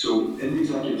 So in the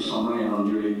executive summary, and I'm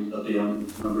nearly at the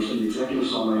end, members, in the executive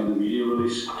summary and the media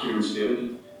release, Kieran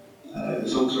stated, the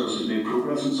civil service has made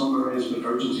progress in some areas, but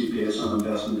urgency, pace and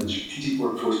investment in strategic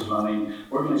workforce planning,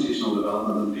 organisational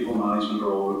development and people management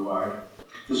are all required.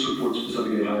 This report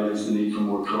specifically highlights the need for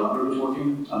more collaborative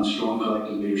working and strong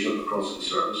collective leadership across the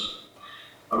service.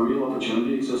 A real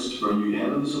opportunity exists for a new head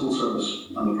of the civil service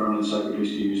and the permanent secretaries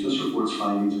to use this report's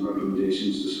findings and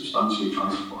recommendations to substantially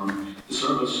transform the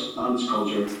service and its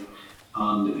culture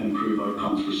and improve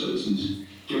outcomes for citizens.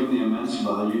 Given the immense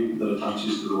value that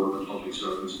attaches to the work of public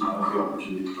servants, now is the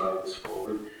opportunity to drive this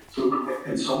forward. So,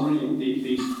 in summary,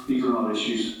 these are not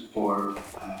issues for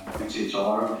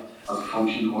XHR as a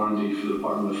function or indeed for the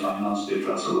Department of Finance to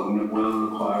address alone. It will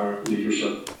require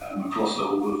leadership across the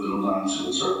whole of the Northern Ireland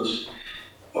civil service.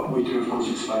 But we do, of course,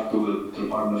 expect, though, that the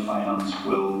Department of Finance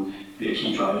will be a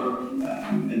key driver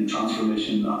in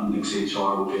transformation, and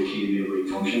XHR will be a key enabling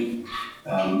function.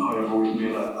 However, we've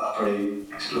made a very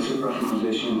explicit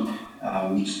recommendation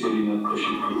stating that there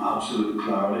should be absolute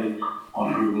clarity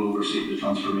on who will oversee the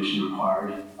transformation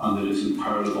required, and that it is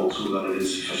imperative also that it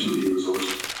is sufficiently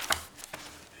resourced.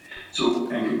 So,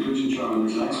 in conclusion, Chairman,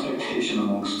 there's an expectation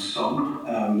amongst some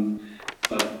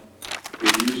that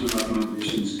reviews and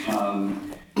recommendations can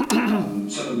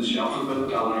sit on the shelf a bit,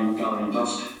 gathering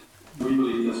dust. We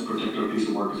believe this particular piece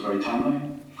of work is very timely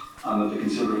and that the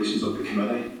considerations of the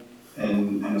committee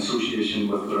in association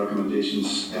with the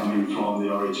recommendations stemming from the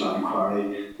RHI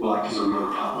inquiry will act as a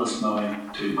real catalyst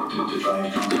now to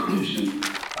drive transformation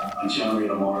and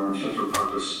generate a modern, fit for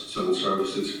purpose civil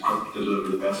service that's equipped to deliver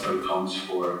the best outcomes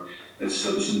for its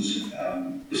citizens.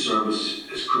 The service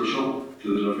is crucial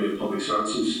to the delivery of public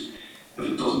services. If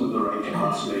it doesn't have the right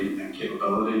capacity and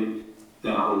capability,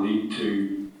 then it will lead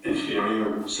to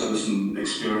inferior citizen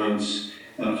experience,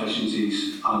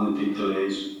 inefficiencies and indeed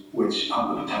delays, which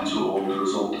have the potential always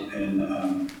result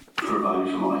in poor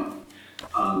value for money.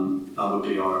 And that would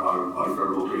be our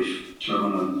verbal brief,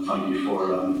 Chairman, and thank you for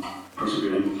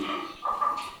persevering.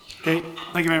 Okay,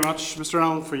 thank you very much, Mr.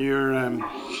 Allen, for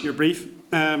your brief.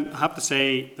 I have to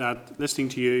say that listening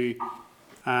to you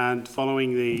and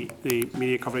following the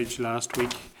media coverage last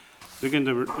week, looking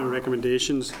at the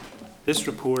recommendations, this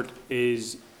report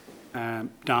is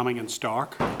damning and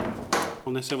stark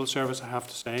on the civil service, I have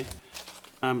to say.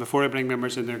 Before I bring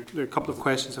members in, there are a couple of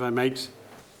questions that I might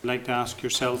like to ask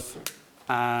yourself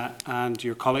and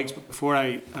your colleagues. But before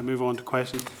I move on to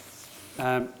questions,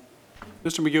 Mr.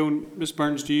 McGowan, Ms.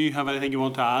 Burns, do you have anything you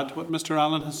want to add to what Mr.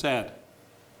 Allen has said?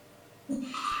 No,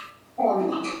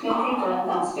 I think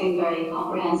that's been very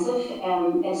comprehensive.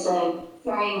 It's a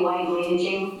very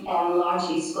wide-ranging,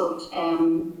 largely scoped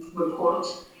report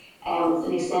with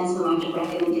an extensive amount of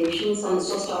recommendations, and it's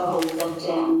just our hope that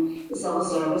the civil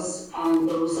service and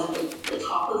those at the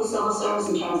top of the civil service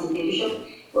in terms of leadership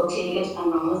will take it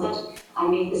and run with it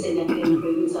and make the significant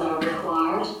improvements that are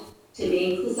required to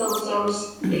make the civil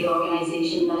service the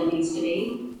organisation that it needs to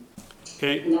be.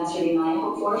 Okay. And that's really my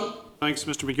hope for it. Thanks,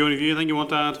 Mr. McGowan. Have you anything you want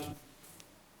to add?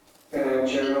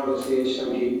 Chairman, on the stage,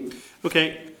 thank you.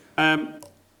 Okay.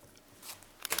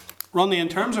 Ronnie, in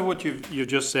terms of what you've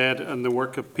just said and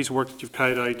the piece of work that you've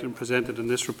carried out and presented in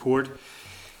this report,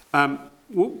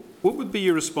 what would be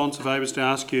your response if I was to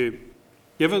ask you,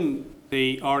 given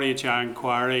the RHI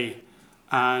inquiry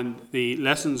and the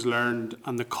lessons learned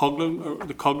and the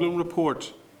Coghlan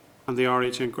report and the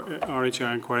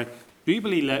RHI inquiry, do you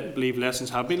believe lessons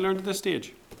have been learned at this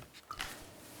stage?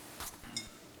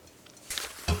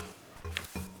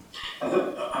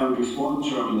 I would respond,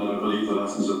 Chairman, that I believe the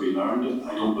lessons have been learned.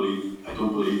 I don't believe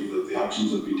that the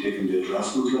actions have been taken to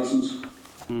address those lessons.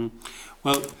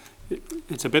 Well,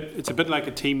 it's a bit like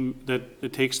a team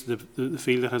that takes the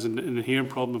field that has an inherent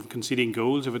problem of conceding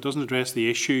goals. If it doesn't address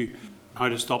the issue, how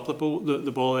to stop the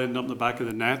ball ending up in the back of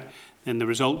the net, then the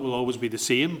result will always be the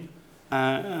same.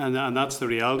 And that's the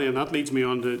reality. And that leads me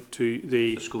on to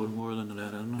the scoring more than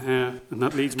that, isn't it? Yeah, and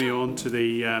that leads me on to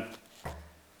the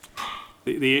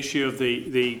issue of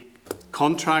the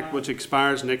contract, which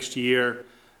expires next year,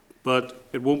 but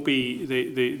it won't be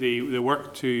the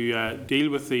work to deal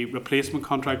with the replacement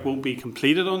contract won't be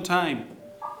completed on time.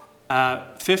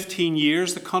 15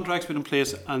 years the contract's been in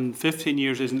place, and 15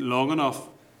 years isn't long enough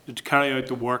to carry out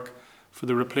the work for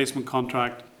the replacement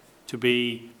contract to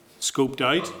be scoped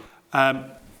out.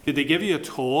 Did they give you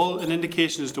at all an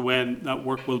indication as to when that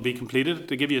work will be completed? Did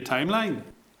they give you a timeline?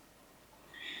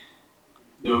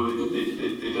 No, they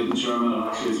didn't, Chairman, and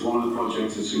actually it's one of the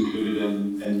projects that's included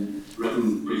in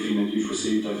written briefing that you've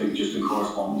received, I think, just in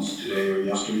correspondence today or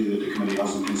yesterday, that the committee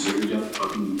hasn't considered yet,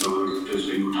 but there's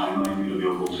been no timeline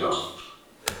available to us.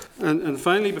 And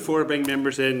finally, before I bring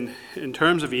members in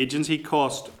terms of agency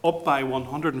cost, up by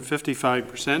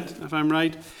 155%, if I'm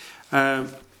right,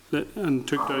 and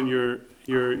took down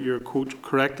your quote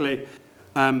correctly,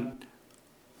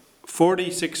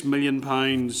 £46 million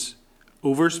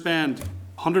overspend,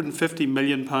 £150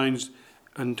 million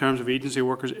in terms of agency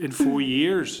workers in 4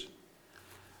 years.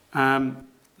 I mean,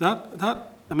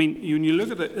 when you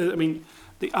look at it, I mean,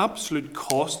 the absolute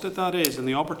cost that is, and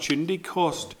the opportunity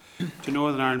cost to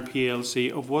Northern Ireland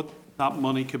PLC of what that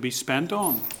money could be spent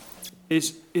on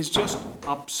is just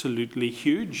absolutely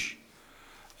huge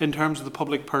in terms of the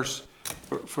public purse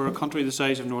for a country the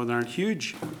size of Northern Ireland.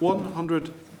 Huge,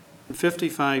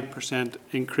 155%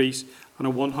 increase on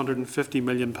a £150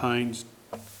 million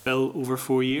bill over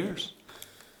 4 years.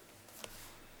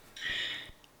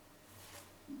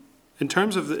 In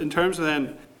terms of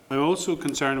then, I'm also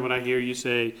concerned when I hear you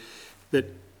say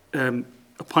that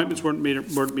appointments weren't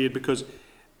made because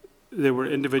there were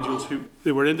individuals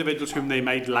whom they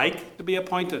might like to be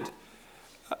appointed.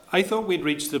 I thought we'd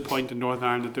reached the point in Northern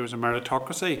Ireland that there was a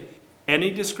meritocracy. Any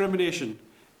discrimination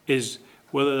is,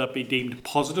 whether that be deemed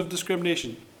positive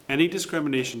discrimination, any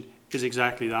discrimination is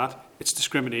exactly that. It's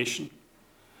discrimination.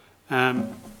 Mr.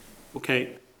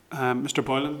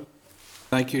 Boylan.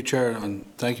 Thank you, Chair, and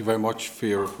thank you very much for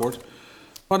your report.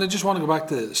 But I just want to go back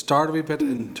to the start a wee bit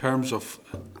in terms of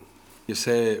you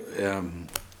say,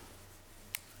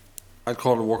 I'd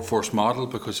call it a workforce model,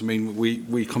 because I mean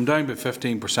we come down by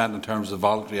 15% in terms of the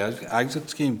voluntary exit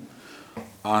scheme,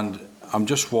 and I'm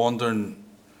just wondering,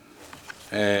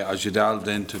 as you delved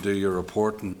in to do your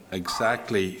reporting,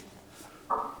 exactly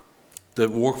the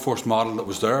workforce model that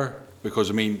was there, because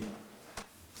I mean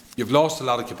you've lost a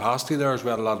lot of capacity there as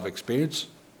well, a lot of experience,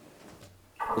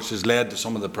 which has led to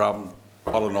some of the problem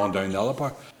following on down the other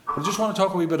part. I just want to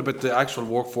talk a wee bit about the actual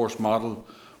workforce model,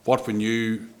 what we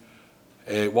knew,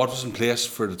 what was in place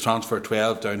for the transfer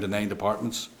 12 down to 9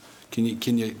 departments. Can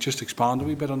you just expand a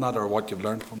wee bit on that, or what you've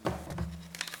learned from it?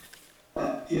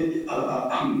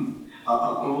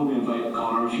 I'll probably invite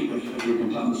Conor if you're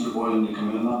content, Mr. Boylan, to come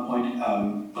in on that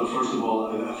point. But first of all,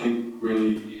 I think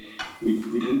really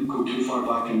we didn't go too far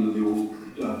back into the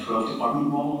old 12 department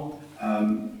model.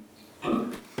 But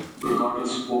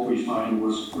regardless, what we found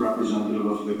was representative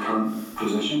of the current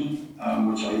position,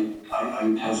 which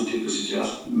I hesitate to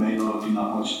suggest may not have been that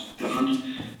much different.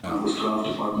 It was 12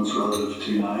 departments relative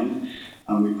to 9,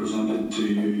 and we presented to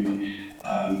you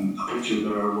a picture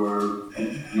there where,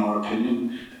 in our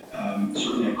opinion,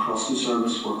 certainly across the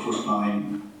service, workforce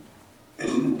planning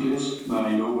isn't in place. Now,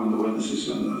 I know when the witnesses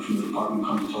from the department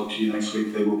come to talk to you next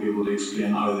week, they will be able to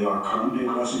explain how they are currently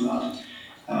addressing that.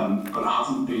 But it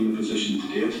hasn't been the position to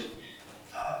date.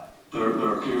 There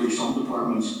are clearly some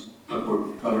departments that were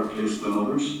better placed than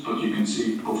others, but you can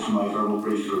see both from my verbal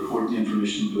brief report and the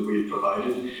information that we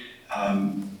provided.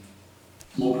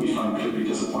 What we found particularly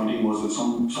disappointing was that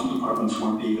some departments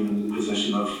weren't even in the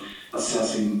position of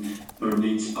assessing their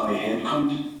needs by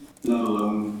headcount, let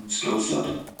alone skill set.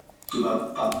 So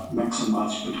that mix and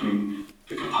match between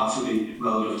the capacity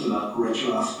relative to that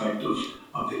richer aspect of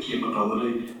the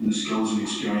capability and the skills and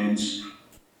experience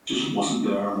just wasn't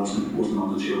there, wasn't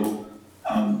on the table.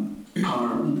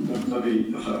 Conor,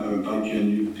 maybe if I invite you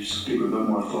and you speak with a bit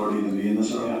more authority than me in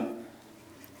this area.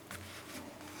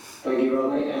 Thank you,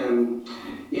 Rodney.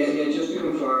 Just to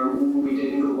confirm, we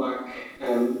didn't go back.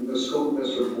 The scope of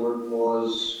this report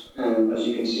was, as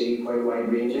you can see, quite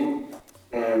wide-ranging.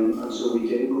 And so we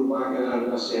didn't go back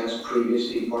and assess previous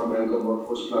departmental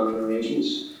workforce planning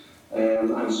arrangements.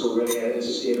 And so really it's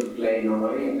a state of play now.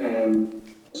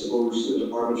 I suppose the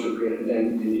departments were created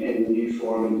in new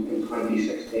form in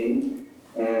 2016.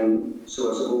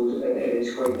 So I suppose it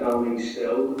is quite damning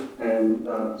still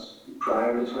that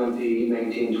prior to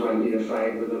 2019-20, the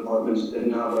 5 of the departments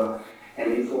didn't have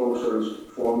any form of sort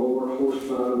of formal workforce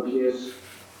plan in place.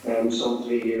 Some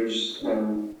 3 years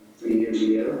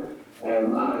later.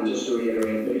 And just to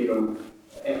reiterate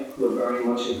that, we're very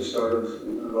much at the start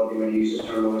of, Robbie may use this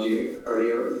terminology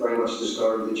earlier, very much the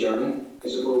start of the journey, I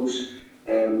suppose.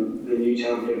 The new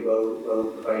template will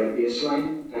provide a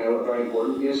baseline, a very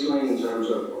important baseline in terms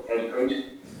of headcount,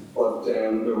 but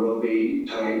there will be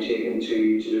time taken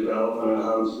to develop and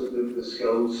enhance the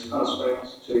skills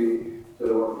aspects to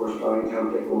the workforce planning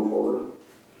template going forward.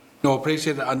 No, I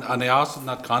appreciate it, and I asked in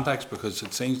that context because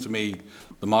it seems to me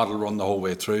the model run the whole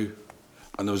way through,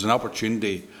 and there was an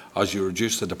opportunity as you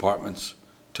reduce the departments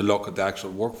to look at the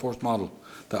actual workforce model.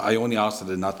 That I only asked it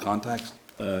in that context.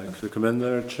 Could I come in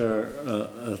there, Chair?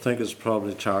 I think it's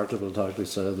probably charitable to actually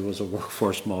say there was a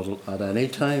workforce model at any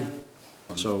time.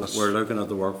 So we're looking at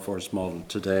the workforce model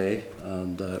today,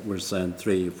 and we're saying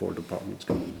 3 or 4 departments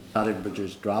can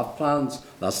produce draft plans.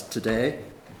 That's today.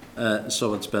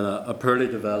 So it's been a poorly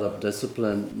developed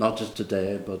discipline, not just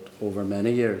today, but over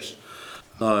many years.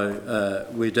 Now,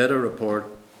 we did a report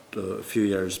a few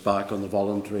years back on the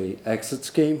voluntary exit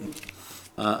scheme,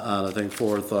 and I think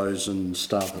 4,000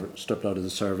 staff were stripped out of the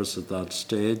service at that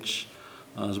stage.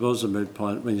 And I suppose the moot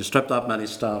point, when you strip that many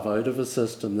staff out of a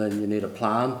system, then you need a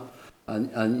plan,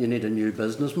 and you need a new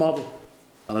business model.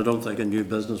 And I don't think a new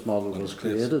business model was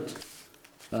created.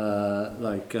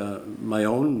 My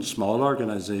own small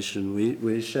organisation,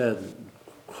 we shed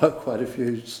quite a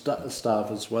few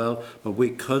staff as well, but we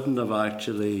couldn't have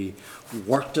actually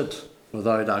worked it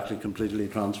without actually completely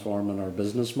transforming our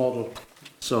business model.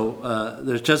 So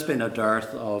there's just been a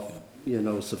dearth of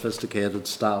sophisticated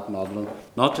staff modelling,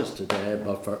 not just today,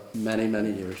 but for many,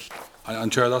 many years.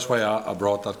 And Chair, that's why I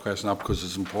brought that question up, because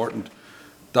it's important.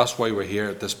 That's why we're here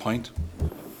at this point,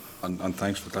 and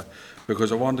thanks for that.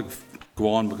 Because I want to go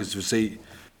on, because you see,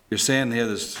 you're saying here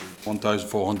there's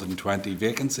 1,420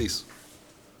 vacancies.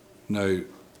 Now,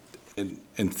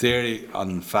 in theory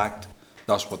and in fact,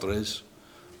 that's what there is.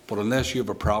 But unless you have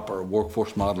a proper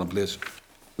workforce model in place,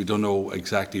 we don't know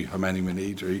exactly how many we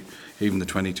need, or even the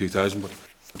 22,000. But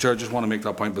Chair, I just want to make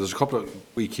that point. But there's a couple of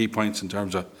wee key points in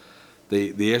terms of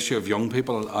the issue of young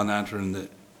people on entering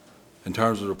in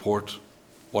terms of the report.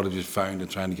 What have you found in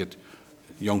trying to get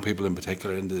young people in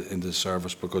particular into the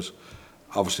service, because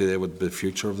obviously they would be the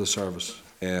future of the service.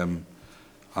 And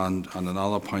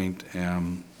another point,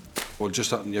 well,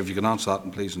 just if you can answer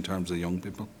that, please, in terms of the young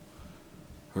people,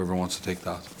 whoever wants to take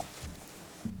that.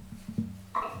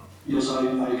 Yes, I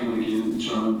can again,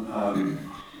 Chairman.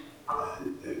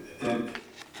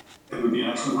 It would be an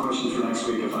excellent question for next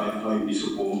week if I'd be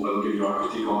so bold, but I'll give you our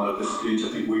critique on it at this stage. I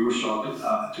think we were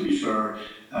shocked, to be fair,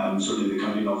 certainly the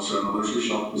county officer and others were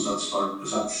shocked as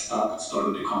that stat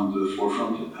started to come to the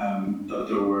forefront, that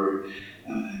there were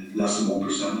less than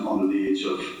 1% under the age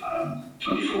of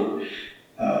 24.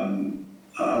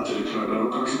 I had to declare our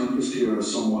personal interest here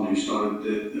as someone who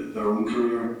started their own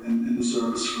career in the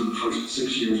service for the first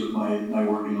 6 years of my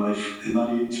working life in that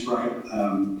age bracket.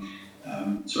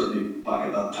 Certainly back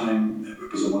at that time,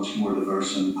 it was a much more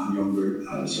diverse and younger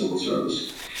civil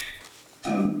service.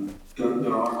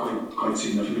 There are quite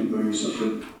significant moves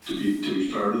afoot, to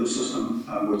be fair to the system,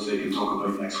 which they can talk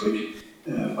about next week,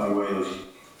 by way of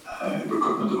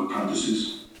recruitment of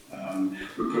apprentices,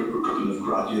 recruitment of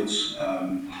graduates,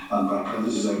 and by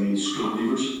apprentices I mean school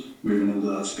leavers, moving into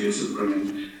that space of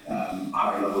bringing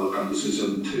higher level apprentices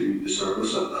into the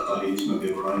service at that age,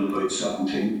 maybe around about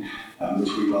 17,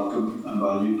 which we welcome and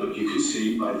value. But you can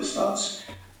see by the stats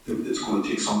that it's going to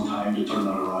take some time to turn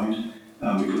that around.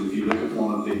 Because if you look at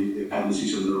one of the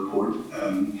appendices in the report,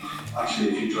 actually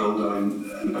if you drill down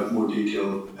in a bit more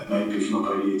detail, it might be from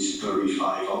about age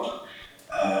 35 up.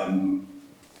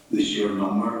 The sheer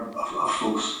number of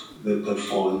folks that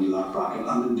fall into that bracket,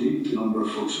 and indeed the number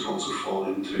of folks that also fall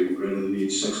into greater than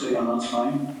age 60, and that's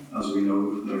fine. As we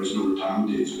know, there is no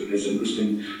retirement age, but it is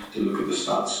interesting to look at the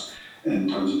stats in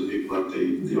terms of the people at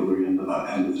the other end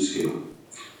of the scale.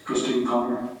 Christine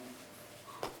Connor.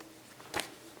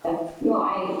 No,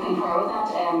 I concur with that.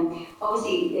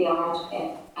 Obviously, they are.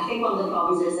 I think one of the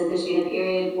problems is that there's been a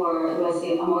period where there was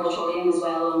a moratorium as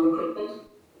well on recruitment,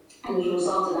 and as a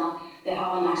result of that, they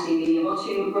haven't actually been able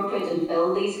to recruit and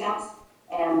fill these gaps.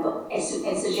 But it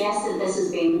suggests that this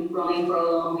has been running for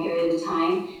a long period of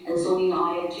time, and it's only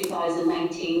now in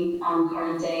 2019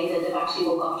 current day that they've actually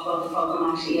woke up to what the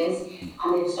problem actually is,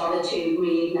 and they've started to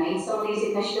reignite some of these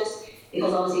initiatives.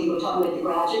 Because obviously we're talking about the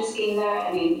graduate scheme there.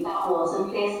 I mean, that was in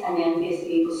place, and then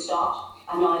basically it was stopped,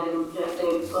 and now they're going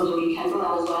to rekindle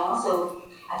that as well. So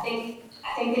I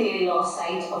think they really lost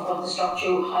sight of what how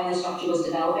the structure was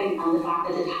developing, and the fact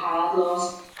that it had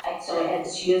lost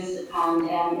its youth,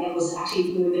 and it was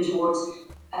actually moving towards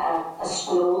a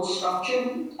school structure,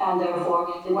 and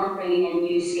therefore they weren't bringing in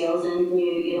new skills and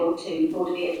new, to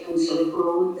motivate and sort of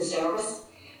grow the service.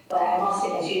 But I must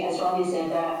say, as Rodney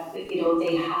said, that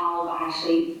they have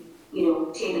actually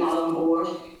taken that on board,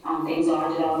 and things are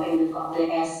developing. They've got the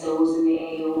SOs and the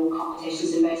AO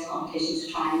competitions and various competitions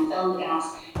to try and fill the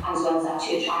gaps, as well as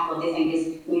actually attract what they think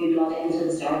is new blood into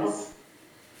the service.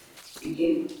 Thank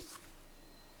you.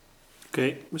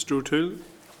 Okay, Mr. O'Toole.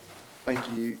 Thank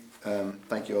you.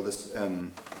 Thank you all. This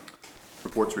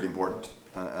report's really important,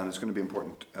 and it's going to be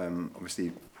important,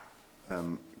 obviously,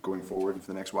 going forward for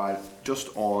the next while. Just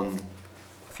on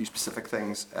a few specific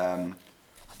things, on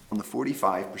the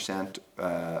 45%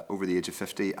 over the age of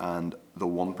 50 and the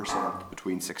 1%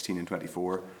 between 16 and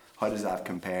 24, how does that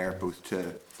compare both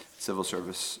to civil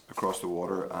service across the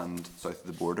water and south of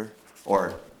the border,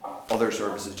 or other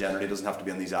services generally? It doesn't have to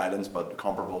be on these islands, but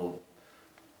comparable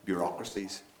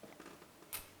bureaucracies?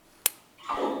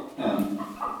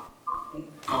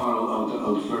 Conor,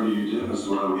 I'll defer to you as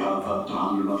to whether we have that to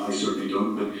hand or not. I certainly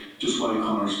don't, but just while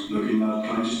Conor's looking at it,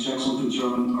 can I just check something,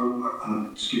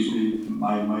 Chairman? Excuse me,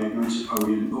 my ignorance. Are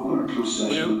we in open or closed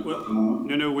session at the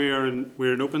moment? No, we're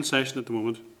in open session at the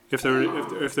moment. If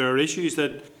there are issues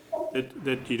that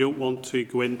you don't want to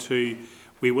go into,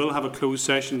 we will have a closed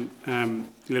session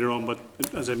later on. But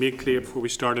as I made clear before we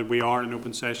started, we are in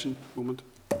open session at the moment.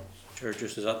 Sure,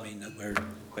 just does that mean that we're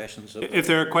questions? If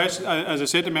there are questions, as I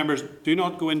said to members, do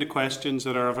not go into questions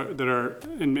that are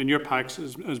in your packs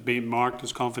as being marked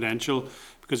as confidential,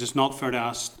 because it's not fair to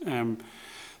ask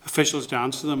officials to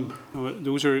answer them.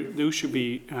 Those should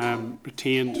be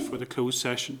retained for the closed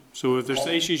session. So if there's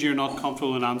issues you're not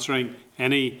comfortable in answering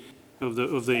any of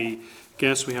the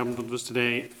guests we haven't with us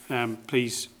today,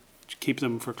 please keep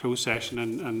them for closed session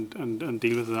and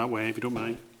deal with it that way, if you don't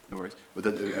mind. No worries. But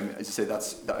as I say,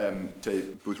 that's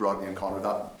to both Rodney and Conor.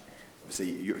 That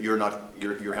obviously you're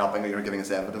helping. You're giving us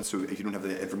evidence. So if you don't have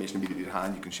the information immediately at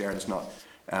hand, you can share it. It's not.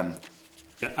 Yeah,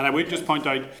 and I would just point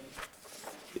out,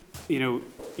 do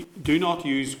not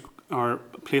use or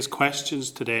place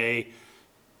questions today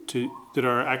that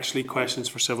are actually questions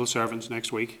for civil servants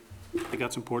next week. I think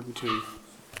that's important to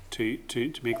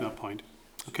make that point.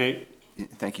 Okay,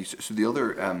 Thank you. So the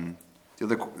other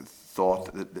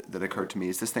thought that occurred to me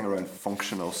is this thing around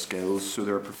functional skills. So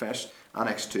there are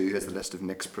Annex 2 has the list of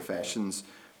mixed professions,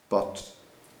 but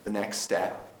the next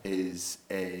step is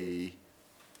the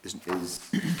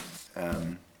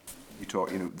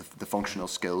functional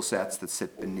skill sets that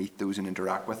sit beneath those and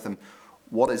interact with them.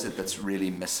 What is it that's really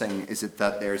missing? Is it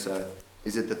that there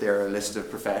are a list of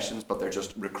professions, but they're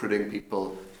just recruiting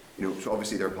people? So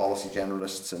obviously there are policy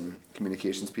generalists and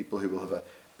communications people who will have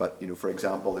but for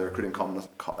example, they're recruiting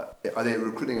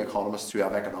economists who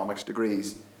have economics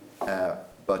degrees,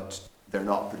 but they're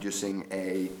not producing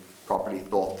a properly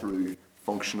thought through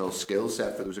functional skill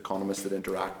set for those economists that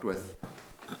interact with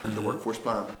the workforce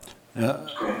plan?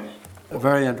 A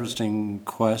very interesting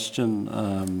question.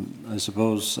 I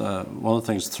suppose one of the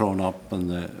things thrown up in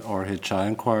the RHI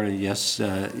inquiry, yes,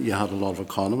 you had a lot of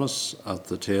economists at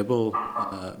the table,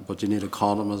 but you need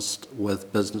economists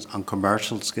with business and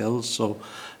commercial skills. So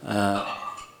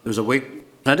there's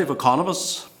plenty of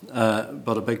economists,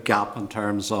 but a big gap in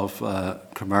terms of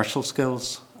commercial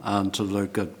skills and to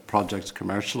look at projects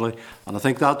commercially. And I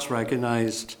think that's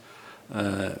recognised.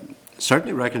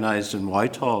 Certainly recognised in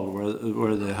Whitehall,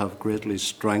 where they have greatly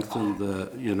strengthened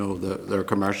their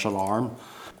commercial arm,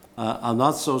 and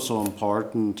that's so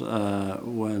important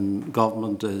when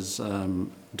government is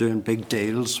doing big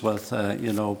deals with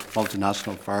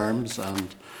multinational firms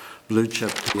and blue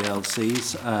chip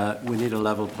PLCs. We need a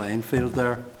level playing field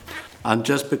there, and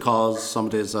just because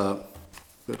somebody is an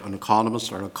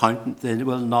economist or an accountant, they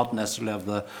will not necessarily have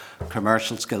the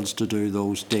commercial skills to do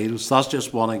those deals. That's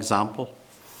just one example.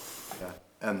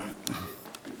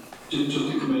 Just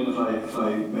to come in, if I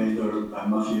may there,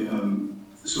 Matthew,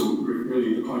 so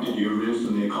really the point that you raised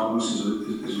on the economist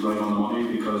is right on the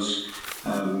money, because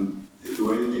the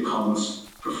way that the economist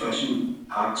profession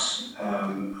acts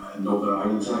in Northern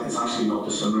Ireland is actually not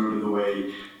dissimilar to the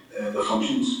way the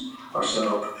functions are set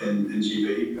up in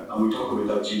GB. And we talk about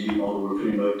that GB model we're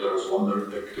putting out there as one,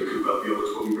 there could well be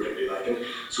others, but we particularly like it.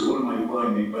 So what I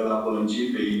mean by that? Well, in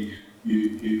GB,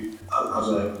 you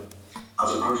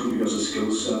as a person who has a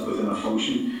skill set within a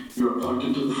function, you're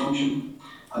appointed to the function,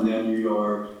 and then you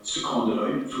are seconded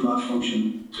out from that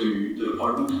function to the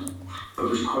department. But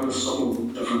there's quite a subtle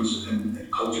difference in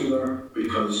culture there,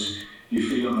 because you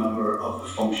feel a member of the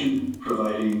function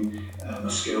providing a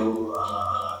skill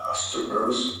and a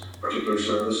service, particular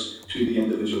service to the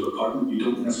individual department. You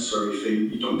don't necessarily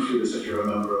feel as if you're a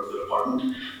member of the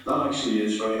department. That actually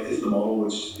is the model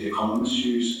which the economists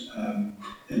use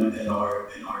in our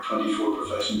 24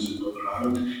 professions in Northern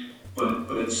Ireland,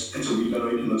 but it's a wee bit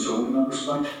out in its own in that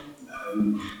respect.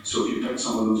 So if you pick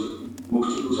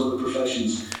most of those other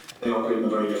professions, they operate in a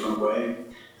very different way.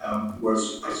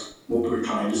 Whereas what we're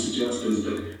trying to suggest is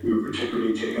that we were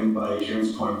particularly taken by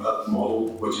Kieran's point, that model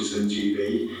which is in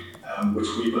GB, which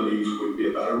we believe would be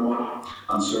a better model,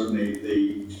 and certainly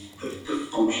the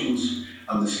functions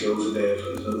and the skills that they have,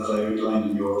 as I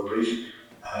outlined in your brief,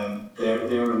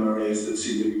 they're in areas that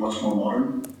seem to be much more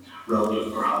modern,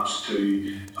 relative perhaps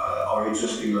to our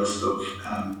existing list of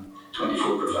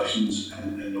 24 professions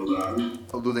in Northern Ireland.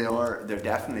 Although they're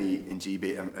definitely in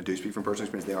GB, I do speak from personal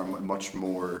experience, they are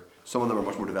some of them are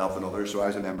much more developed than others. So I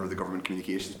was a member of the government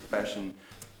communications profession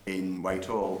in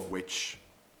Whitehall, which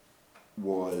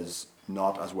was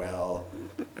not as well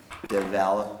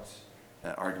developed,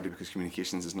 arguably because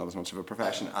communications is not as much of a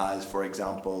profession as, for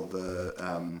example,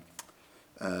 the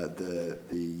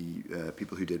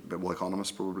people who did,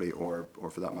 economists probably, or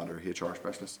for that matter, HR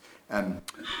specialists. I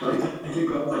think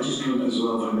I just comment as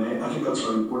well, if I may. I think that's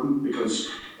very important, because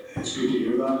it's good to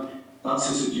hear that. That's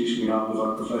the situation we have with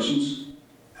our professions.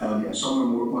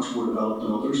 Some are much more developed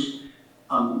than others.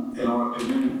 And in our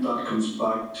opinion, that comes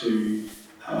back to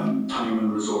time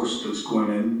and resource that's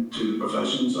going into the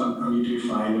professions. And you do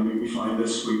find, we find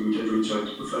this, we did reach out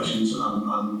to professions,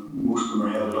 and most of them are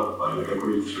headed up by like a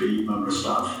grade 3 member of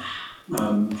staff.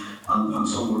 And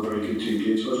some were very good to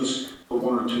engage with us, but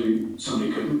one or two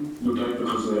simply couldn't, no doubt,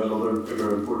 because they had other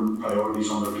bigger important priorities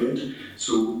on their plate.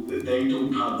 So they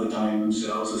don't have the time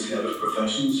themselves as head of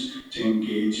professions to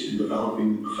engage in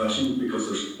developing the profession,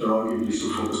 because they're arguably so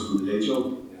focused on the day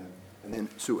job. And then,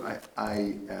 so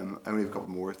I only have a couple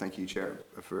more. Thank you, Chair,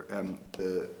 for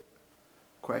the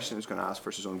question I was going to ask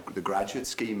first is on the graduate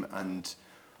scheme, and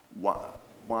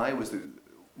why was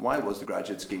the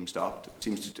graduate scheme stopped?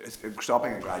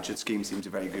 Stopping a graduate scheme seems a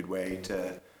very good way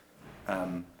to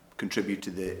contribute to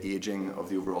the ageing of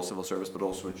the overall civil service, but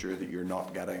also ensure that you're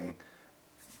not getting,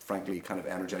 frankly, kind of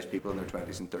energised people in their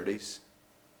 20s and 30s,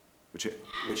 which at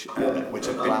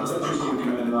glance. Just to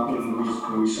come in that one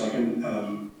for a wee second.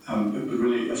 But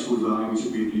really, I suppose the language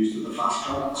that we've used is the fast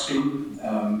track scheme,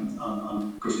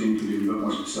 and Christine can be a bit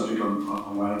more specific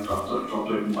on why it dropped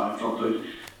out and why it dropped out.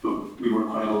 But we were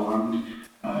quite alarmed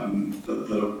that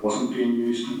it wasn't being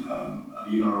used. And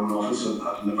even our own office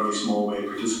had in a very small way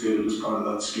participated as part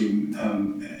of that scheme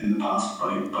in the past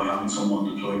by having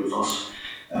someone deployed with us.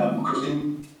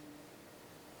 Christine?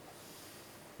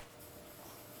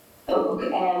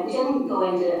 We didn't go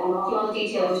into an awful lot of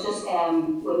detail. It was just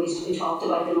when we talked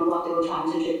about them and what they were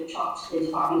trying to talk to the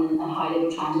department and how they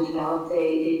were trying to develop the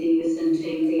youth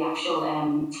into the actual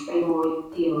bring more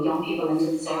young people into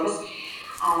the service.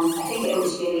 And I think it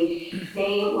was really,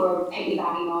 they were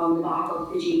piggybacking on the back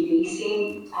of the GB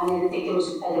scheme, and then I think there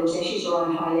was issues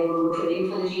around how they were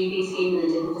recruiting for the GB scheme, and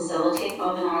they didn't facilitate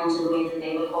Northern Ireland in the way that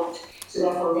they would hoped. So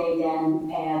therefore they then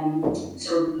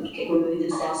sort of removed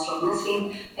themselves from the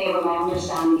scheme. However, my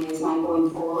understanding is now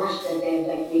going forward that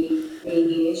they've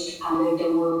re-engaged and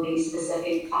there will be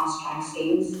specific fast track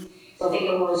schemes. So I think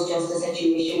it was just a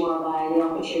situation whereby the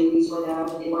opportunities were there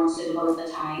but they weren't suitable at the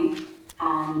time.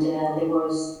 And there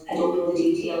was, I don't know the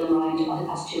detail around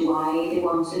as to why they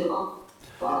weren't suitable,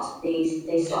 but they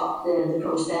stopped the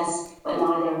process, but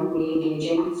now they're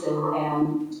re-engaging, so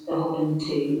they're hoping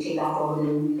to take that forward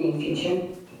in the near future.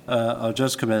 I'll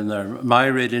just come in there. My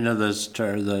reading of this,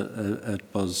 Chair, that it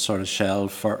was sort of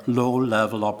shelved for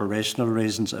low-level operational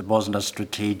reasons. It wasn't a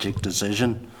strategic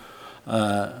decision.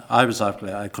 I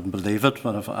couldn't believe it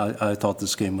when I thought the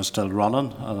scheme was still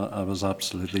running, and I was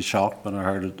absolutely shocked when I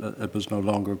heard it was no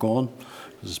longer going.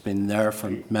 It's been there for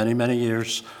many, many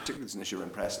years. Particularly as an issue we're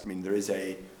impressed. I mean, there is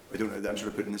I don't know, I'm sort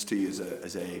of putting this to you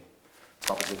as a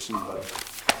proposition, but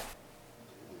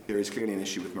there is clearly an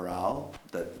issue with morale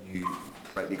that you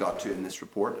rightly got to in this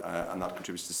report, and that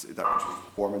contributes to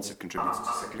performance, it contributes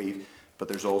to sick leave, but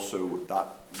there's also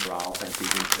that morale thing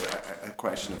feeds into a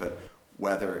question of it,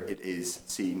 whether it is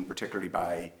seen, particularly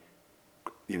by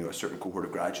a certain cohort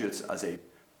of graduates, as a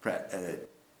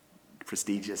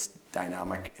prestigious,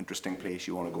 dynamic, interesting place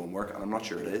you want to go and work, and I'm not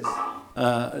sure it is.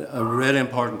 A really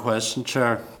important question,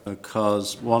 Chair,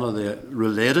 because one of the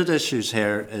related issues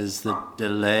here is the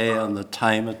delay and the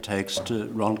time it takes to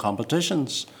run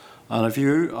competitions. And if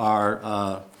you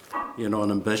are,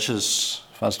 an ambitious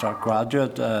fast-track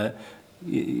graduate,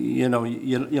 you'll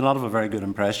not have a very good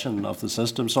impression of the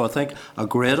system. So I think a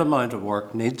great amount of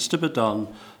work needs to be done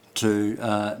to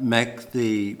make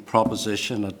the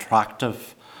proposition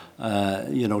attractive,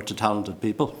 to talented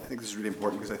people. I think this is really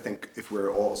important because I think if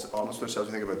we're all honest with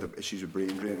ourselves, we think about the issues of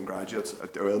brain drain and graduates.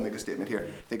 I'll make a statement here.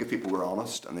 I think if people were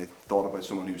honest and they thought about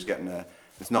someone who's getting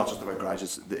it's not just about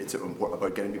graduates, it's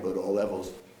about getting people at all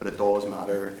levels, but it does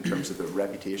matter in terms of the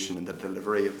reputation and the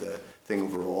delivery of the thing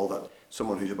overall, that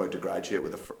someone who's about to graduate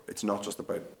with it's not just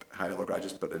about high-level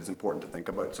graduates, but it is important to think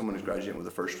about someone who's graduating with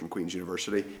a first from Queen's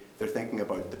University. They're thinking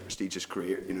about the prestigious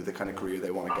career, the kind of career they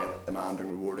want to get, demanding,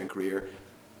 rewarding career.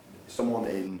 Someone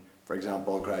in, for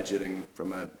example, graduating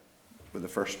with a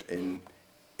first in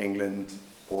England,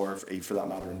 or for that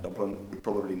matter in Dublin, would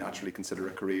probably naturally consider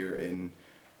a career in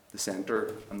the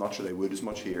centre. I'm not sure they would as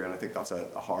much here, and I think that's a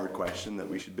hard question that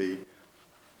we should be,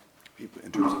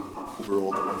 in terms of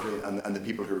overall delivery, and the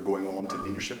people who are going on to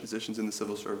leadership positions in the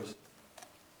civil service.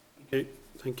 Okay,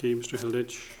 thank you, Mr.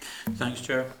 Hilditch. Thanks,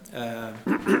 Chair.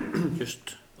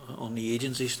 Just on the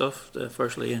agency stuff,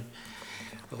 firstly,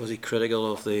 I was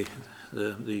critical of the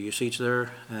usage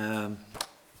there.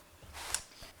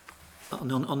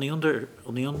 On the under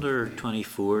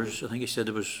 24s, I think you said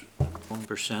there was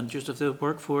 1% just of the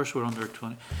workforce were under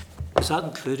 20. Does that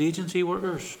include agency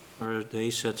workers, or do they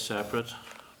sit separate?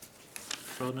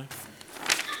 Rodney?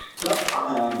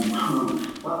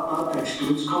 That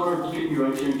excludes cover. Keep me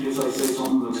right here in case I say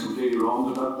something that's completely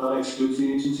wrong, but that excludes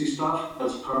the agency staff.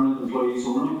 That's permanent employees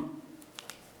only.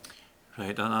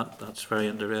 Right, and that's very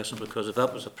interesting, because if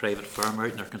that was a private firm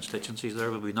out in their constituencies,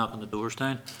 there would be knocking the doors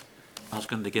down,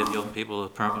 asking to give young people a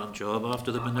permanent job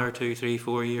after they've been there 2, 3,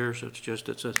 4 years.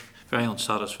 It's a very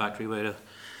unsatisfactory way to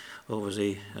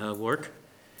obviously work.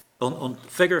 On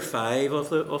figure 5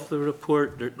 of the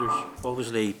report, there's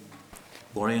obviously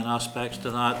worrying aspects to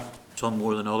that, some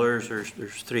more than others.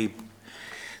 There's three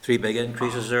big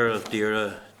increases there of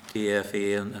DERA,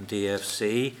 DFA and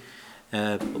DFC,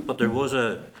 but there was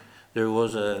a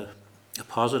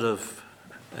positive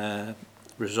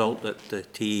result that the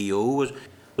TEO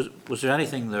was there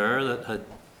anything there that had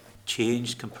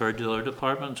changed compared to the other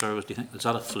departments, or do you think is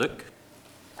that a fluke,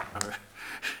 or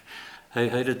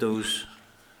how did those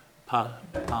pan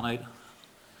out?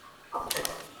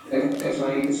 If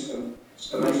I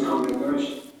a nice comment there,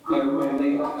 I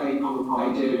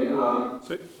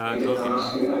did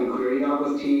ask and query that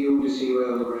with TEO to see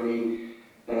whether there were any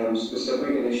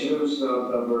specific initiatives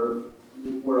that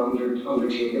were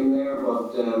undertaken there,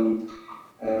 but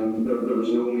there was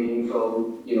no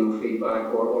meaningful,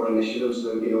 feedback or initiatives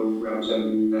that,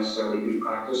 represented necessarily good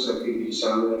practice that could be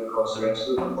disseminated across the rest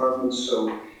of the departments. So,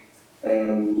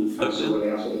 that's what I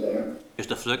asked there.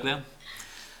 Just a fluke then?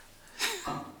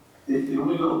 The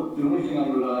only thing I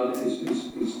would add is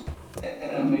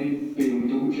it may be, we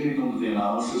don't get into the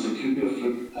analysis, it could be a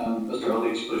fluke, Mr.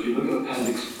 Eldridge, but if you look at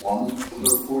Appendix 1 of the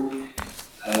report,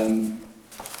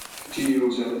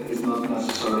 GEOs is not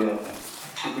necessarily a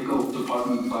typical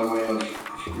department by way of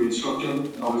grade structure.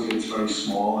 Obviously it's very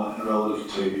small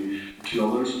relative to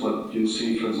others, but you'll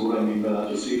see, for instance, what I mean by that,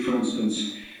 you'll see, for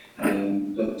instance,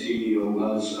 that TEO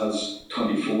has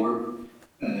 24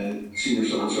 senior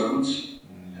civil servants,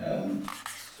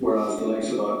 whereas the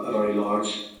likes of a very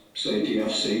large, say,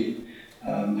 DFC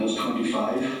has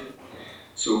 25.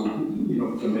 So,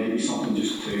 there may be something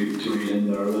just to read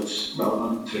in there that's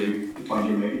relevant to the point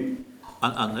you're making.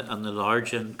 And the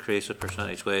large increase of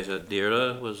percentage-wise at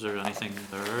DERA, was there anything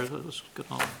there that was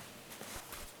going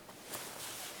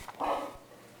on?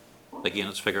 Again,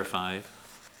 it's figure 5.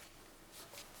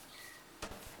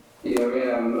 Yeah,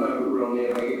 Ronnie,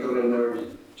 if I could come in there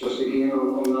just again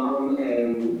on that one.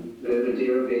 The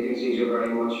DERA vacancies are very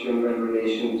much in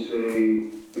relation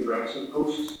to the Brexit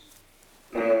posts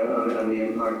and the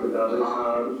impact that has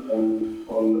had on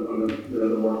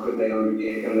the work that they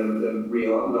undertake and the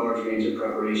real large range of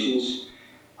preparations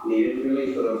needed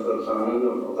really for the planning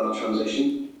of that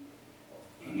transition.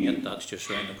 And yet that's just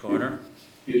around the corner.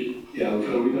 Yeah, we've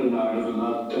got a wee bit of narrative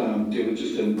on that, David,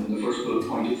 just in the first bullet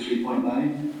point at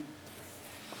 3.9.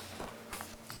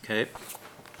 Okay.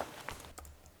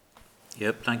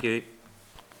 Yep, thank you.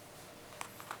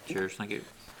 Cheers, thank you.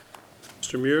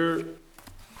 Mr. Muir.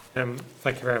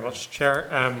 Thank you very much, Chair.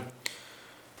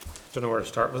 Don't know where to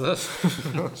start with this.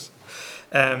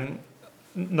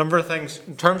 Number of things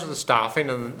in terms of the staffing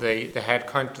and the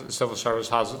headcount that the civil service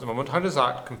has at the moment. How does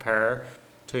that compare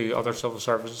to other civil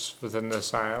services within the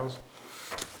Isles?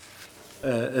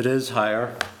 It is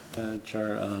higher,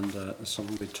 Chair, and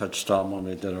something we touched on when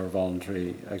we did our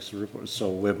voluntary exit report. So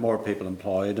we have more people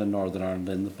employed in Northern Ireland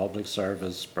in the public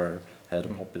service per head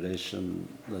of population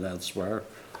than elsewhere.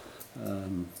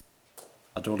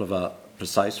 I don't have a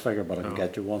precise figure, but I can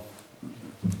get you one.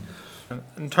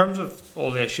 In terms of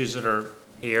all the issues that are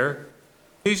here,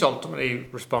 who's ultimately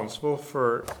responsible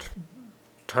for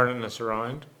turning this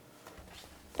around?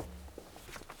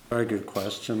 Very good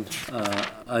question.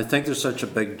 I think there's such a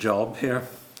big job here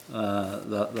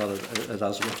that it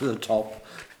has to go to the top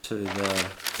to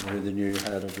the new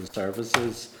head of the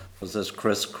services, because this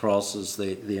crisscrosses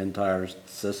the entire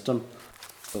system.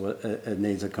 So it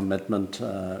needs a commitment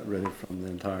really from the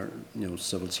entire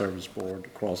civil service board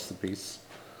across the piece.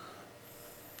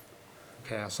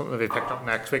 Okay, something to be picked up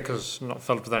next week because I'm not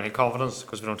filled with any confidence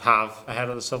because we don't have a head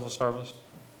of the civil service.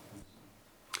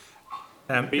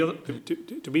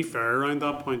 To be fair around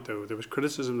that point though, there was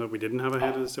criticism that we didn't have a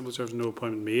head of the civil service, no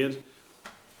appointment made. To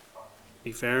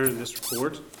be fair, in this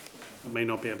report, it may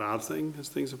not be a bad thing as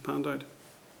things have panned out.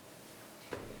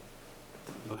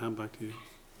 I'll hand back to you.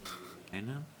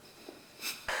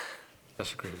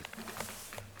 Disagree.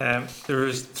 There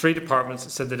was 3 departments that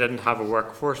said they didn't have a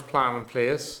workforce plan in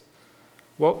place.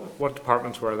 What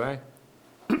departments were they?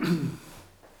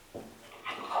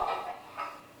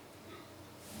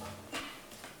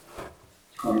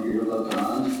 Can't hear that to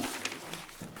hand.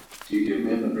 Do you give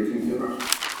me in the briefing paper?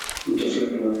 I'm just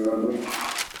looking at your other.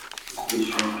 Please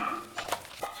show.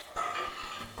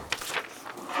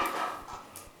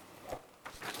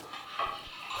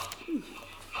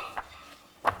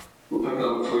 We'll pick that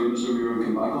up for you, Mr. Muir, and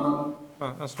come back on it.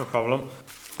 Oh, that's no problem.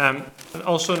 And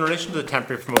also in relation to the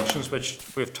temporary promotions, which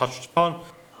we've touched upon,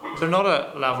 is there not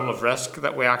a level of risk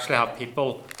that we actually have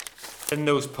people in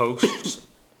those posts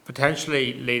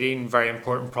potentially leading very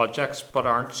important projects but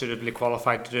aren't suitably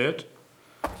qualified to do it?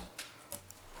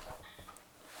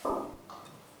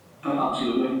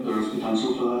 Absolutely, there is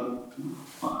potential for that.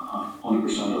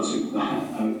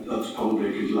 100%. That's probably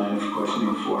a good line of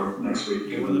questioning for next week,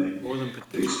 given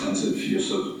the extensive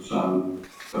use of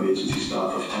agency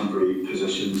staff of temporary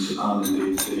positions and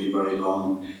indeed the very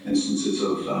long instances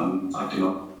of acting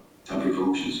up temporary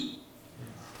promotions.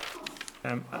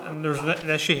 And there's an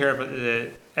issue here about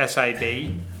the SIB,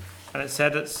 and it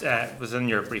said it was in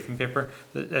your briefing paper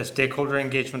that stakeholder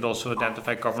engagement also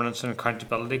identified governance and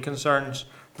accountability concerns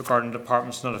regarding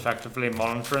departments not effectively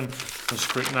monitoring and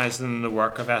scrutinising the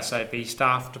work of SIB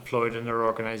staff deployed in their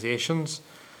organisations.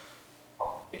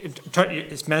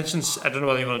 It mentions, I don't know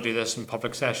whether you want to do this in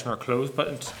public session or closed, but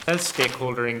it says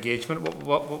stakeholder engagement.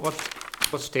 What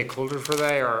stakeholders were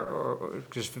they, or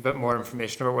just a bit more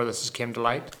information about where this came to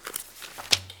light?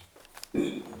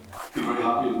 Be very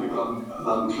happy to make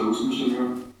that closed,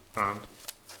 Mr.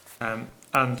 Mayor.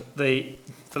 And the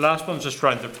last one's just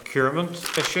around the procurement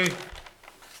issue.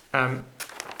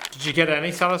 Did you get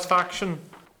any satisfaction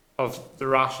of the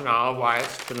rationale why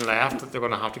it's been left that they're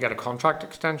going to have to get a contract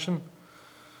extension?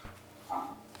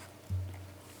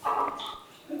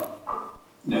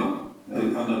 No,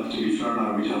 and to be fair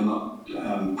now, we have not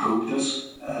probed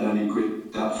this at any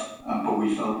great depth, but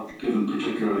we felt, given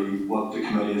particularly what the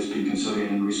committee has been considering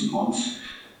in recent months,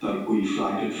 that we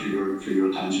flagged it for your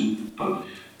attention, but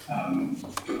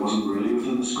it wasn't really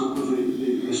within the scope of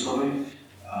the study,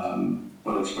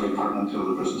 but it's very pertinent to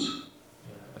other business.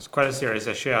 It's quite a serious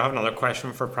issue. I have another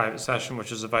question for private session,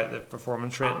 which is about the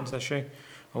performance ratings issue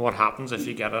and what happens if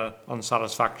you get an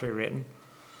unsatisfactory rating.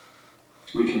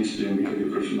 We can explain, we can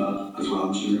appreciate that as well,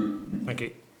 Mr. Mayor. Thank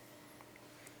you.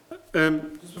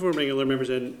 Just before we bring other members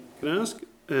in, can I ask,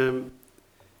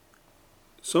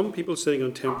 some people sitting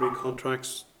on temporary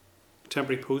contracts,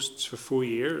 temporary posts for 4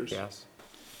 years. Yes.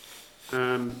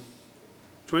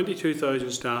 22,000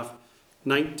 staff,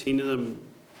 19 of them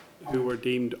who were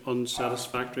deemed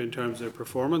unsatisfactory in terms of their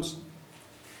performance.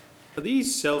 Are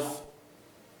these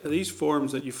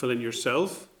forms that you fill in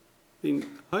yourself? I mean,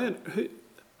 how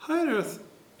on earth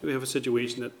do we have a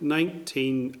situation that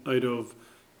 19 out of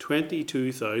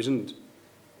 22,000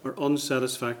 are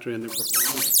unsatisfactory in their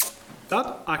performance?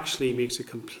 That actually makes a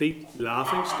complete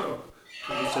laughing stock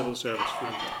of the civil service.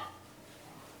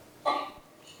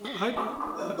 How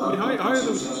are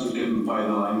those? Assessment given by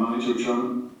the line manager,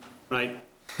 Chairman. Right,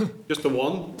 just the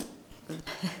one.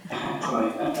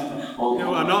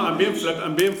 Well, I'm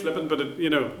being flippant, but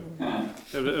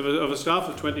of a staff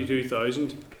of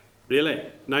 22,000, really,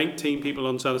 19 people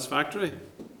unsatisfactory.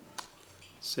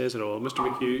 Says it all, Mr.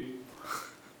 McHugh.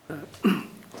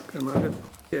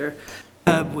 Here,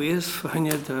 ways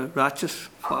find the Ratchet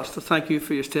Foster. Thank you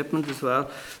for your statement as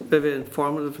well. Very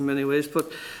informative in many ways,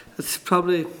 but it's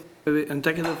probably maybe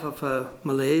indicative of a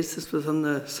malaise that's within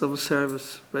the civil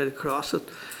service right across it.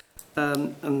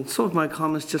 And some of my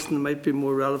comments just might be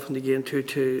more relevant again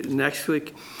to next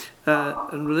week.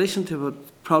 In relation to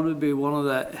what probably be one of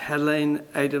the headline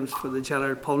items for the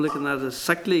general public, and that is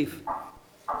sick leave,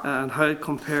 and how it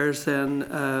compares then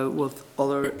with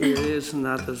other areas in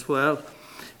that as well.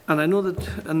 And I know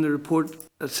that in the report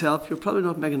itself, you're probably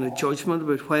not making a judgment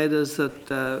about why it is that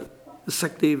the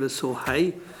sick leave is so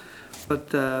high,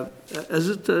 but is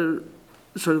it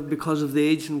sort of because of the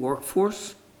ageing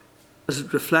workforce? Is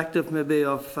it reflective maybe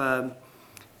of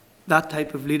that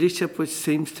type of leadership which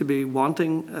seems to be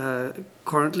wanting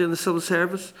currently in the civil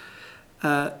service?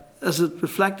 Is it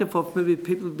reflective of maybe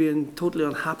people being totally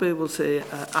unhappy, we'll say,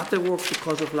 at their work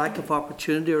because of lack of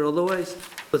opportunity or otherwise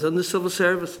within the civil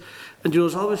service? And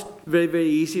it's always very, very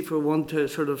easy for one to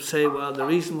sort of say, well, the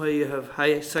reason why you have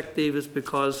high sick leave is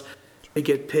because they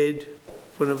get paid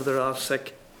whenever they're off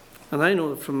sick. And I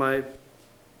know from my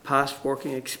past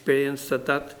working experience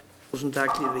that wasn't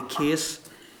actually the case.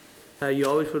 You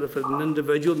always would have had an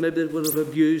individual, maybe that would have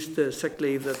abused the sick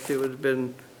leave that they would have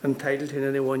been entitled to in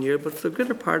any 1 year, but for the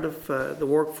greater part of the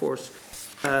workforce,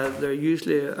 they're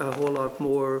usually a whole lot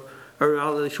more, or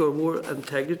rather they show more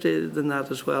integrity than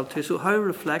that as well too. So how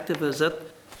reflective is it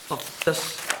of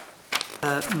this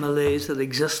malaise that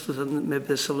exists within maybe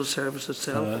the civil service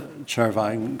itself? Chair, if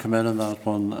I can come in on that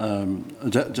one,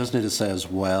 just need to say as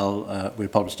well, we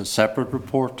published a separate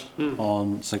report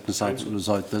on sickness acts that was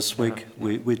out this week.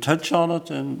 We touch on it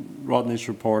in Rodney's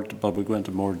report, but we go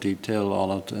into more detail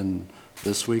on it in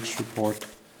this week's report.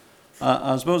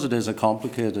 I suppose it is a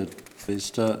complicated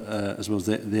vista. I suppose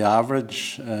the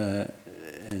average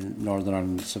in Northern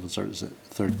Ireland civil service is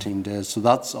 13 days, so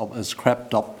that's has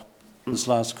crept up this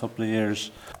last couple of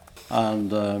years.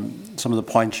 And some of the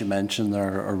points you mentioned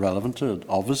there are relevant to it.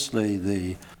 Obviously,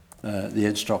 the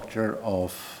age structure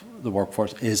of the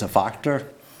workforce is a factor.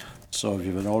 So if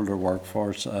you have an older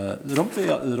workforce, they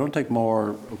don't take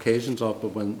more occasions off, but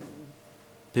when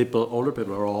older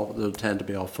people are off, they tend to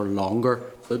be off for longer.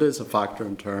 So it is a factor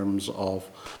in terms of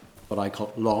what I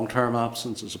call long-term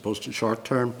absence as opposed to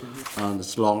short-term, and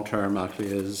it's long-term actually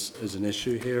is an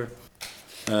issue here.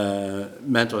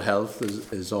 Mental health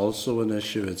is also an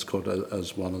issue. It's quoted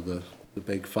as one of the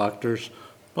big factors,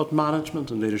 but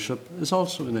management and leadership is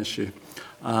also an issue.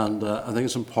 And I think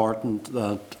it's important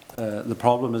that the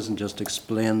problem isn't just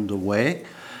explained away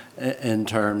in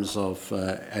terms of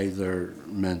either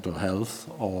mental health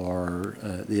or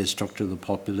the age structure of the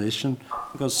population.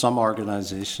 because some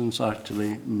organisations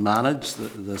actually manage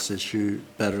this issue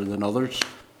better than others.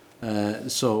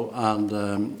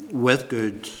 With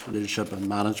good leadership and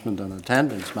management and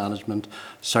attendance management,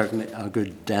 certainly a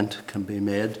good dent can be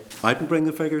made. Mightn't bring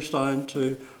the figures down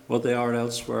to what they are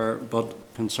elsewhere, but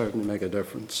can certainly make a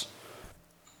difference.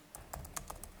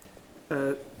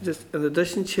 Just in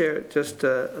addition, Chair, just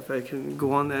if I can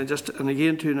go on there, just and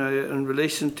again to now in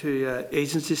relation to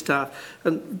agency staff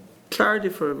and clarity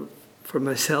for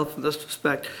myself in this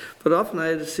respect, but often I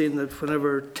have seen that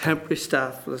whenever temporary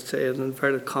staff, let's say in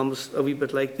inverted commas, a wee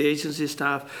bit like the agency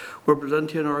staff, were brought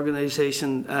into an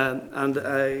organisation and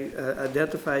I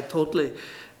identify totally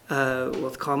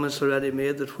with comments already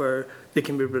made that where they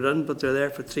can be brought in, but they're there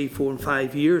for 3, 4 and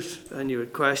 5 years, and you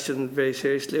would question very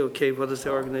seriously, okay, what is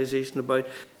the organisation about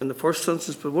in the first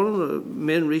instance? But one of the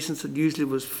main reasons that usually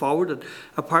was forwarded,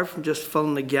 apart from just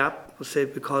filling the gap, say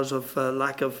because of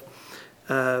lack of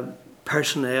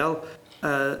personnel,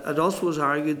 it also was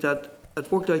argued that it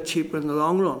worked out cheaper in the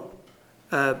long run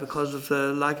because of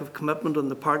the lack of commitment on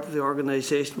the part of the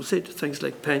organisation, we'll say to things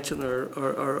like pension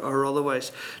or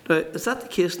otherwise. Now, is that the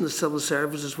case in the civil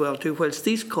service as well too? Whilst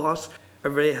these costs are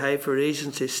very high for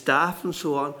agency staff and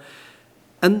so on,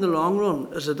 in the long run,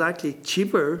 is it actually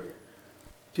cheaper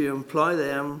to employ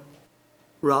them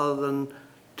rather than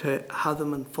to have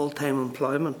them in full-time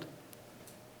employment?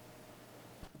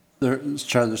 There's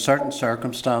certain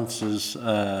circumstances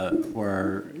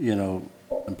where,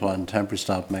 employing temporary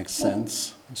staff makes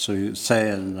sense. So you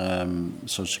say in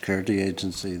Social Security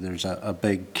Agency, there's a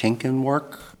big kink in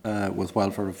work with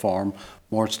welfare reform,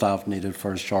 more staff needed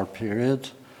for a short period.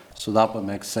 So that would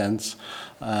make sense.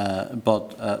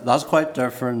 But that's quite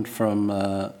different from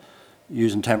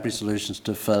using temporary solutions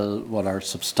to fill what are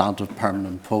substantive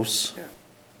permanent posts. Yeah.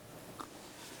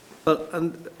 Well,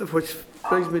 and which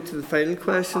brings me to the final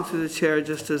question to the Chair,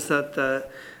 just is that,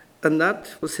 and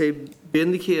that will say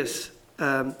being the case,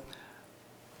 do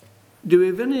we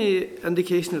have any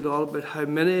indication at all about how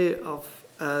many of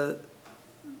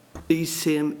these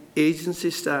same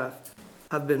agency staff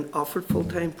have been offered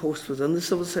full-time posts within the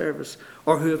civil service,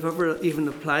 or who have ever even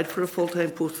applied for a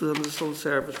full-time post within the civil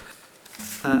service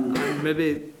and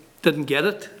maybe didn't get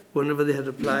it whenever they had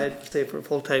applied, say, for a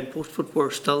full-time post, but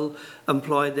were still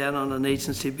employed then on an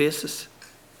agency basis?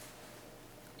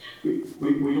 We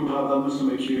don't have that, Mr.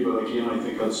 McHugh, but again, I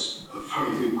think that's a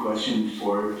very good question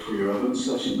for your evidence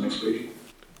session next week.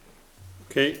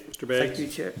 Okay, Mr. Beggs. Thank you,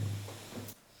 Chair.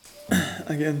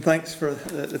 Again, thanks for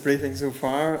the briefing so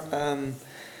far.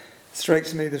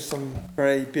 Strikes me there's some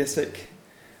very basic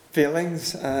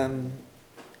failings,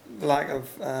 lack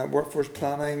of workforce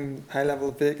planning, high level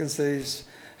of vacancies,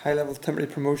 high level of temporary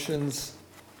promotions,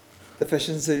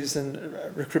 deficiencies in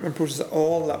recruitment process,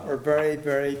 all that were very,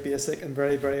 very basic and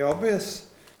very, very obvious.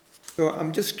 So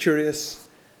I'm just curious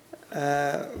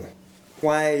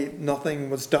why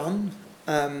nothing was done.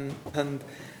 And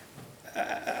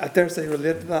I dare say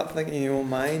relate to that thinking in your own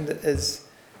mind, is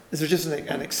there just like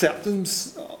an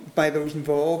acceptance by those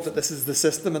involved that this is the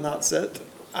system and that's it?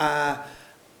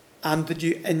 And did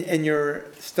you, in your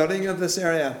studying of this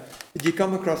area, did you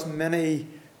come across many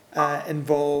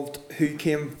involved who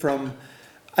came from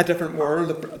a different world,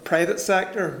 the private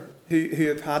sector, who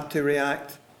have had to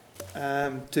react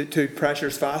to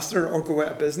pressures faster or go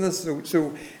out of business?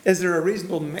 So is there a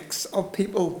reasonable mix of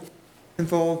people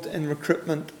involved in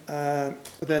recruitment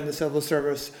within the civil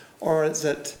service, or is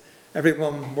it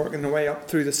everyone working their way up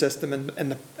through the system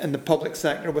in the public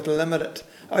sector with limited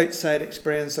outside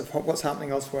experience of what's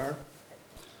happening elsewhere?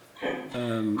 Okay.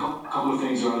 A couple of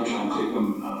things are I'll try and take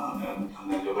them and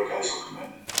then the other guys will come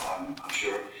in, I'm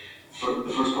sure. For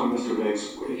the first point, Mr. Beggs,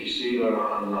 if you see there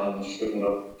on splitting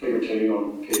up figure 2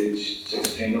 on page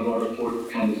 16 of our report,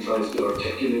 kind of tries to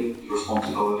articulate the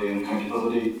responsibility and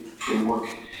accountability framework.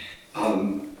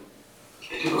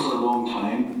 It took us a long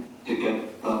time to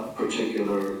get that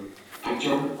particular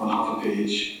picture on half a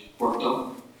page worked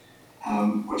up,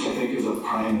 which I think is a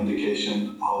prime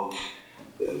indication of,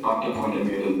 back to the point I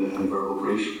made in the verbal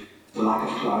brief, the lack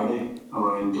of clarity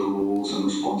around the roles and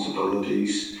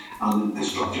responsibilities and the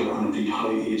structure and indeed how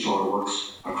HR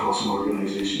works across an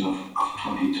organisation of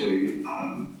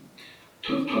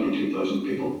 22,000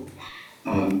 people.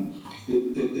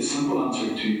 The simple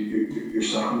answer to your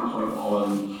second point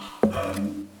on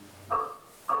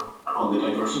the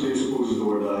diversity, I suppose, is the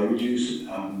word that I would use.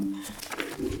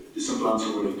 The simple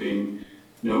answer would have been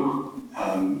no,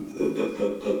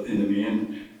 that in the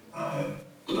main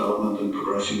development and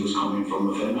progression was coming from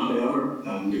within, however,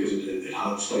 because it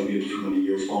had stagnated for many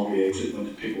years, voluntary exit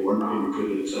meant people weren't being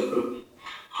recruited, etc.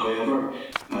 However,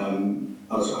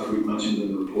 as we've mentioned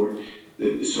in the report,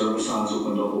 the service has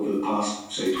opened up over the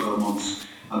past, say, 12 months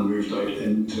and moved out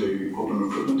into open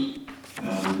recruitment.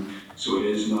 So it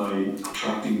is now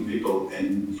attracting people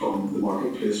in from the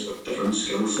marketplace with different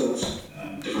skill sets,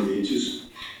 different ages,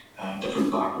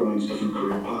 different backgrounds, different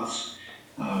career paths,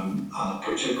 and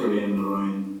particularly in and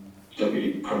around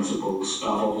deputy principal, staff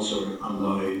officer, and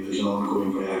now there's an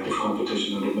ongoing very active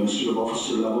competition at administrative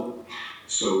officer level.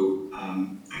 So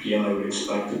again, I would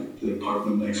expect that the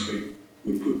department next week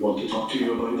would want to talk to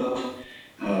you about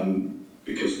that,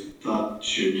 because that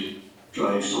should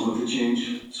drive some of the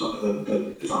change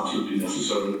that is absolutely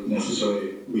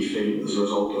necessary, we feel, as a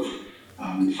result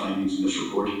of the findings in this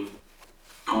report.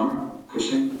 Connor,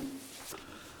 Christine?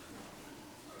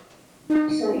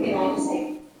 Sorry, can I just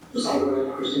say?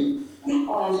 Sorry, Christine.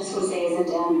 All I'm just going to say is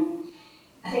that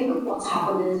I think what's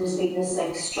happened is there's been this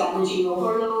like strategy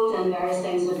overload and various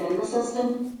things within the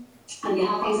system. And you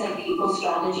have things like People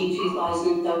Strategy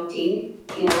 2013,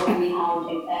 you know, and you have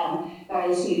like,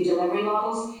 various new delivery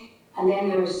models. And then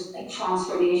there's like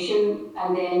transformation,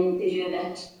 and then they do a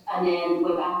bit, and then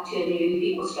we're back to a new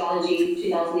People Strategy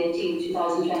 2018,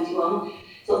 2021.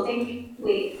 So I think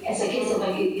it's a case of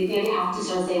like you really have to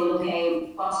sort of say, well,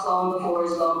 okay, what's gone before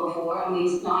is gone before, and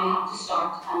we now have to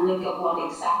start and look at what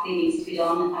exactly needs to be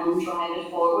done and drive it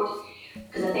forward.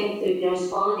 Because I think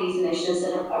there's all of these initiatives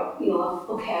that are you know,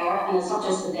 occur, and it's not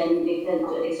just within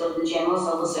the sort of the general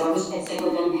civil service, it's like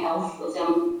within health,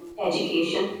 within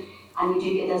education, and you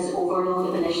do get this overload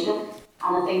of initiative.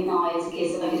 And I think now it's a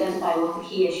case of identifying what the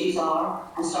key issues are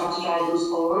and start to drive those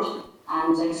forward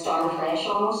and like start afresh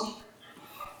almost.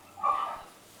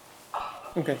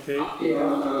 Okay.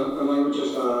 Yeah, and I would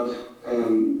just add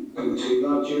to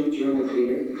that, during the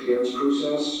clearance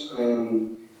process,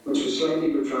 which was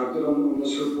slightly protracted on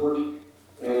this report,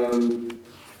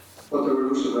 but there were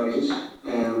no surprises. I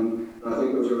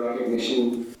think there was a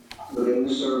recognition within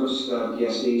the service that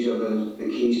yes, these are the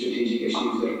key strategic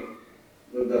issues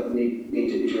that need to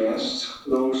be addressed,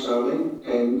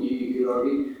 long-standing, you could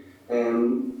argue,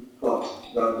 but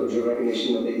that there's a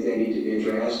recognition that they need to be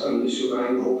addressed. And so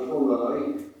I'm hopeful now,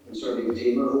 and certainly the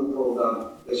team are hopeful,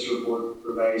 that this report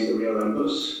provides the real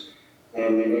impetus.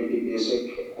 And they might be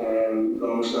basic,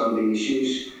 long-standing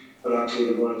issues, but actually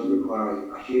they're going to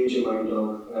require a huge amount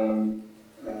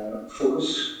of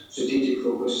focus, strategic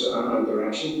focus and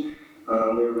direction.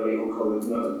 And we're really hopeful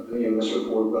that this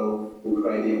report will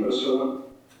provide the impetus for that.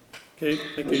 Okay,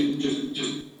 thank you.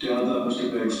 Just to add that,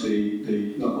 Mr. Beggs,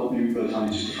 not help me a bit of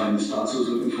time just to find the stats I was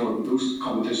looking for, but those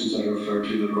competitions I referred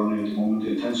to that are running at the moment,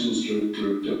 the intention is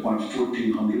to appoint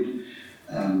 1,400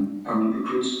 permanent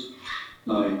recruits.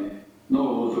 Now, not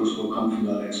all of those will come from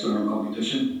that external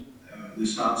competition. The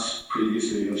stats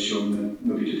previously have shown that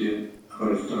maybe to date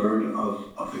about a third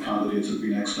of the candidates have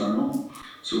been external.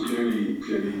 So clearly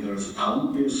there is a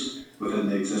talent base within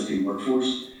the existing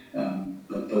workforce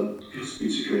that has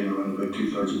been securing around about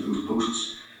 2/3 of those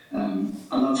posts. And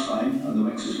that's fine, and the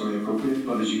mix is very appropriate,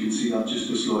 but as you can see, that just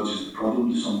dislodges the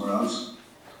problem to somewhere else.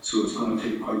 So it's going to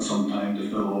take quite some time to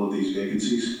fill all of these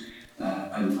vacancies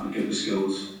and get the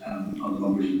skills and the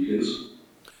numbers in place.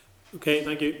 Okay,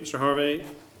 thank you. Mr. Harvey.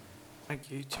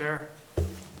 Thank you, Chair.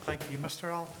 Thank you,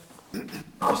 Mr. Allen.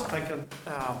 Just thinking,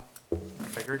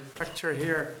 bigger picture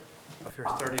here of your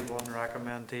 31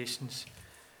 recommendations.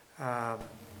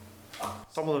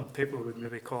 Some of them people would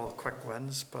maybe call quick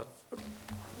wins, but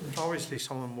obviously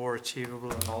some of them more achievable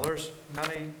than others.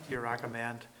 Many you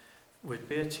recommend would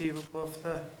be achievable of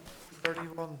the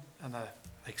 31 in an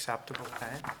acceptable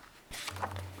time.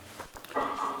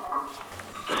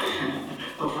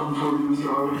 Tough one for you, Mr.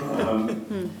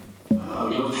 Harvey. I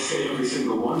would love to say every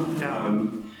single one. Yeah.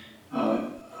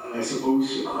 I suppose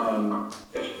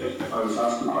if I was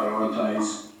asked to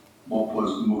prioritise what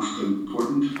was most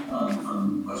important,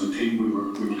 and as a team we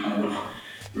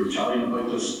were chatting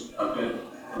about this a bit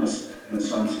in a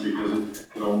sense, because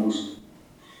it almost,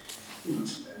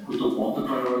 we don't want to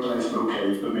prioritise, but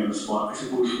okay, put me in the spot. I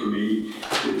suppose for me,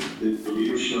 the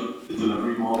leadership, the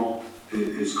delivery model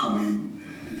is coming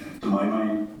to my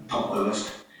mind top of the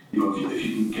list. You know, if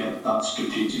you can get that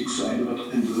strategic side of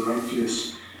it into the right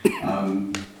place,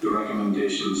 the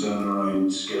recommendations in and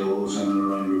around skills, in and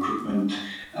around recruitment,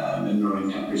 in and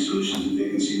around temporary solutions and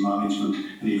vacancy management,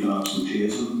 and even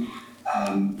absenteeism,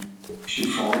 should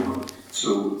follow.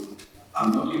 So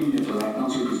I'm not giving you a direct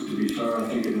answer because, to be fair, I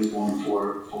think it is one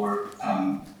for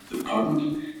the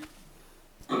department,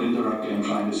 but indirectly I'm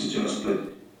trying to suggest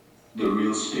that the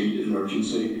real speed and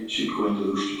urgency should go into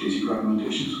those strategic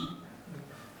recommendations.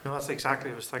 No, that's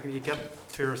exactly what I was thinking. You get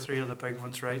 2 or 3 of the big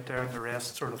ones right there and the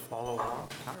rest sort of follow on.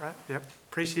 Is that right? Yep.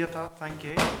 Appreciate that. Thank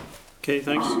you. Okay,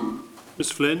 thanks.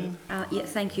 Ms Flynn? Yeah,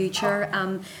 thank you, Chair.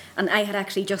 And I had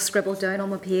actually just scribbled down on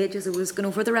my page as I was going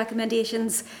over the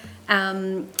recommendations.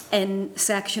 In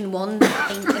section 1,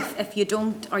 I think if you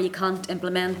don't or you can't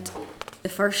implement the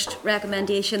first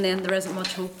recommendation, then there isn't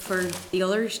much hope for the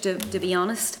others, to be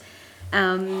honest.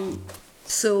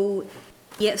 So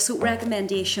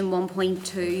recommendation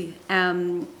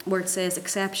 1.2, where it says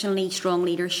exceptionally strong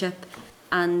leadership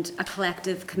and a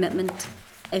collective commitment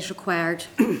is required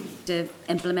to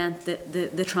implement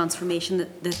the transformation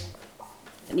that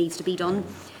needs to be done.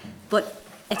 But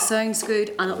it sounds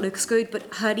good and it looks good, but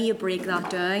how do you break that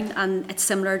down? And it's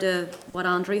similar to what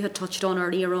Andrew had touched on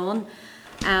earlier on.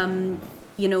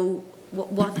 You know,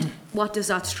 what does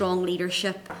that strong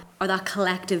leadership or that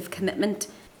collective commitment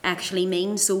actually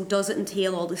mean? So does it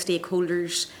entail all the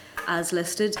stakeholders as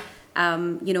listed?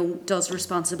 You know, does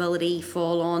responsibility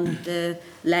fall on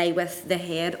lie with the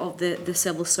head of the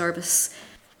civil service,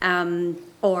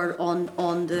 or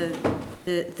on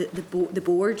the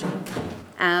board?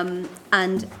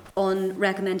 And on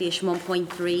recommendation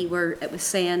 1.3, where it was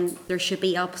saying there should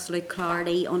be absolute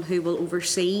clarity on who will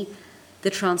oversee the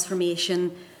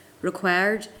transformation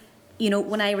required. You know,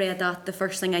 when I read that, the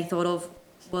first thing I thought of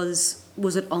was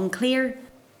it unclear?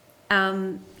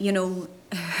 You know,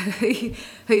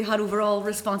 who had overall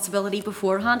responsibility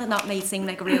beforehand, and that may seem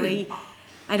like a really,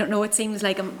 I don't know, it seems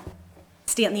like I'm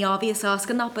stating the obvious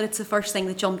asking that, but it's the first thing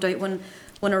that jumped out when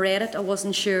I read it. I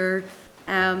wasn't sure,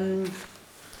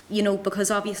 you know,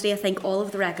 because obviously I think all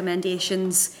of the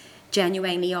recommendations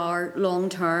genuinely are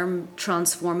long-term,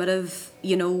 transformative,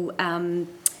 you know,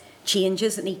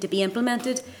 changes that need to be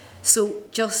implemented. So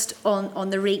just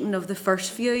on the reading of the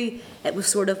first few, it was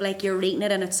sort of like you're reading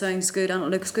it and it sounds good and it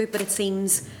looks good, but it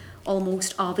seems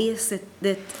almost obvious that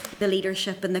the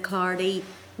leadership and the clarity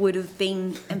would have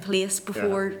been in place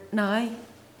before now,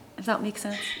 if that makes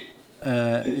sense.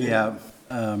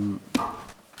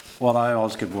 What I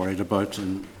always get worried about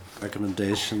in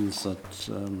recommendations that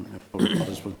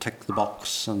others will tick the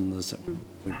box and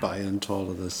we buy into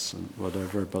all of this and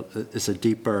whatever, but it's a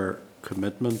deeper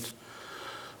commitment.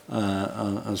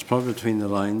 It's probably between the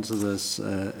lines of this,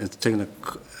 it's taking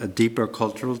a deeper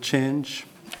cultural change,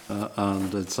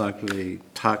 and it's actually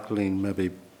tackling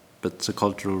maybe bits of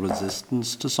cultural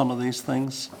resistance to some of these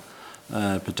things,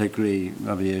 particularly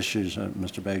maybe issues,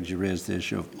 Mr. Beggs, you raised the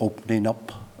issue of opening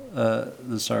up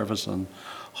the service and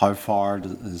how far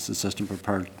is the system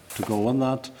prepared to go on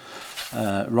that.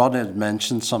 Rodney had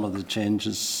mentioned some of the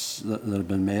changes that have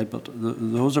been made, but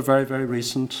those are very, very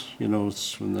recent. You know,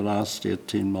 it's in the last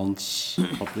 18 months,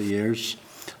 couple of years.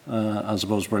 I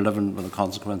suppose we're living with the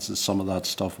consequences. Some of that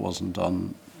stuff wasn't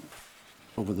done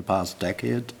over the past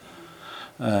decade.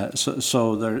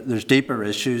 So there's deeper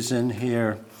issues in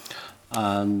here,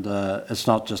 and it's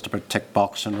not just about tick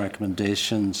box and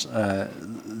recommendations. The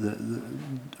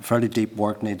fairly deep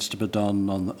work needs to be done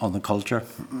on the culture.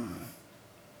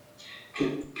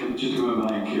 Can just do a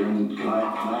minute, Kieran? Can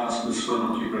I ask Ms.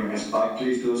 Flynn to bring us back,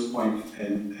 please, to this point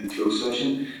in closed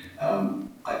session?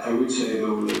 I would say,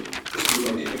 though, that if we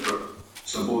like to take a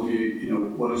simple view, you know,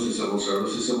 what is the civil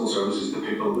service? The civil service is the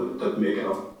people that make it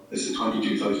up. It's the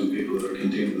 22,000 people that are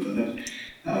contained within it.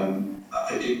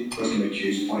 I take President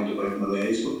McHugh's point about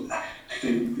malaise, but I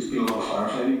think there's been a lot of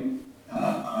firefighting.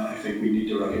 I think we need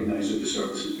to recognise that the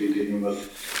service has been dealing with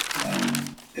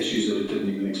issues that it didn't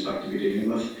even expect to be dealing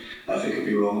with. I think it'd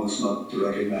be wrong us not to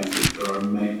recognise that there are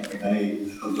many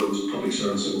of those public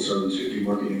servants, civil servants who've been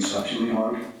working exceptionally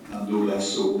hard, and no less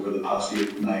so over the past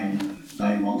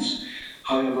 9 months.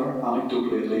 However,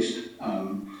 anecdotally at least,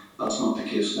 that's not the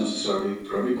case necessarily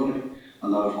for everybody,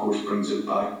 and that of course brings it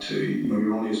back to, you know,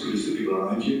 you're only as good as the people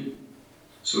around you.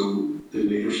 So the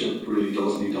leadership really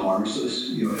does need to harness this.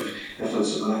 You know, if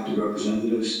as elected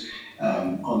representatives,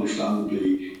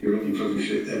 understandably, you're looking for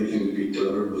everything to be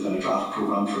delivered within a draft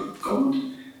programme for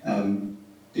government.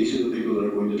 These are the people that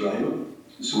are going to drive it.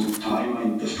 So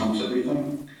timeline, this trumps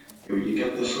everything. If you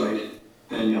get this right,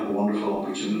 then you have a wonderful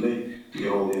opportunity to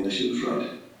get all the initiatives right.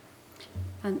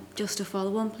 And just to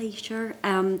follow on, please, Chair.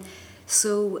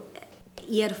 So,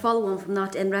 yeah, to follow on from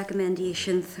that, in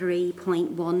recommendation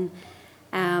 3.1,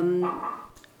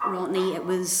 Rodney, it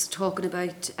was talking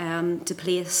about to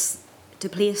place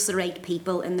the right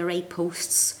people in the right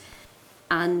posts,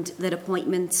 and that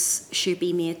appointments should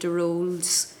be made to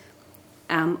roles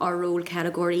or role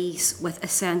categories with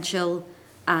essential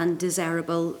and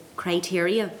desirable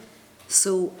criteria.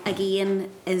 So again,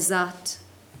 is that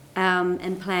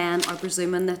implying or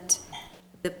presuming that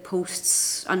the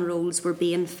posts and roles were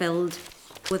being filled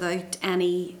without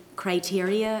any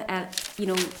criteria, you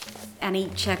know, any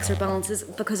checks or balances?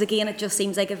 Because again, it just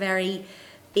seems like a very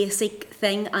basic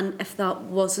thing, and if that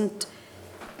wasn't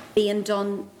being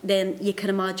done, then you can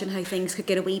imagine how things could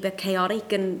get a wee bit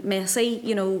chaotic and messy,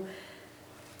 you know.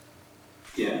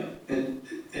 Yeah,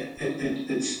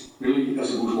 it's really, I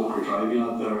suppose, what we're driving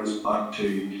at there is back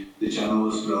to the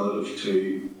generalist relative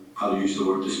to how to use the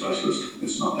word the specialist.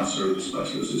 It's not necessarily the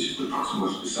specialist, it's just the person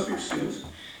with specific skills.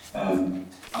 And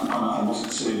I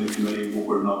must say to the committee, what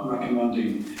we're not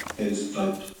recommending is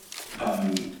that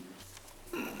I'm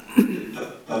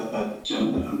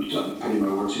putting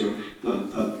my words here,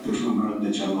 that there's no merit in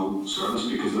the general service,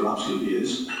 because there absolutely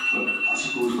is. But I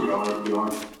suppose we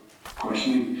are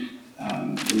questioning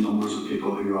the numbers of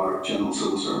people who are general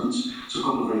civil servants. So a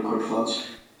couple of very quick thoughts.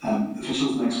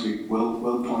 Officials next week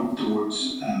will point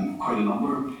towards quite a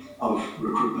number of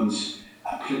recruitments,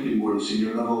 particularly more at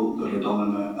senior level, that are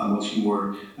done in a much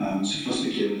more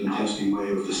sophisticated and testing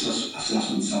way with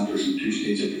assessment centres and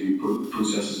two-stage interview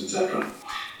processes, etc.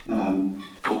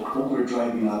 But what we're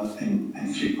driving at in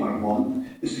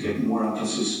 3.1 is to get more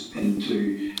emphasis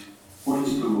into what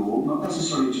is the role, not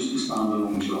necessarily just a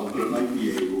standalone job, but it might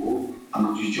be a role,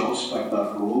 and you job spec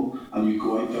that role, and you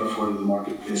go out there for the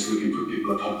marketplace looking for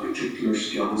people that have particular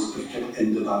skills to fit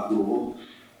into that role.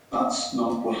 That's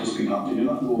not what has been happening. And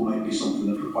that role might be something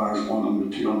that requires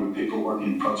 100, 200 people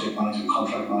working in project management,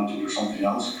 contract management, or something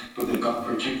else, but they've got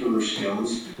particular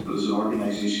skills that as an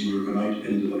organisation you're going out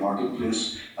into the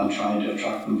marketplace and trying to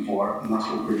attract them for, and that's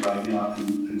what we're driving at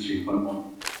in 3.1.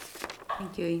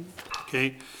 Thank you.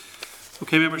 Okay.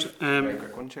 Okay, members. Very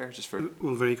quick one, Chair, just for...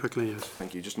 Well, very quickly, yes.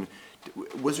 Thank you. Just,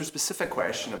 was there a specific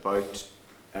question about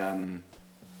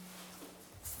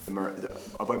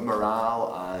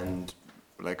morale and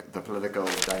like the political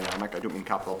dynamic? I don't mean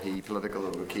capital P, political,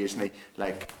 or occasionally,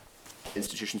 like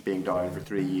institutions being down for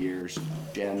 3 years,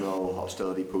 general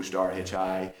hostility post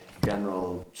RHI,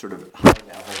 general sort of high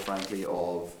level, frankly,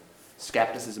 of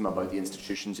scepticism about the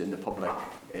institutions in the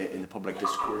public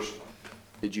discourse.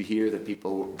 Did you hear that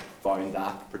people found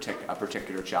that a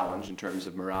particular challenge in terms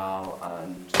of morale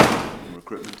and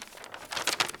recruitment?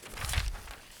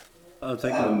 I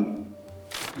think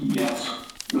yes,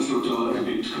 Mr. O'Toole,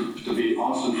 to be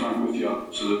honest and frank with you,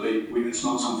 so that it's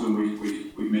not something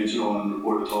we've majored on in the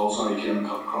report at all. Sorry, Kieran,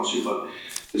 cut across you, but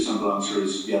the simple answer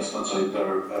is yes, that's out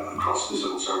there across the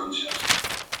civil servants. Yes.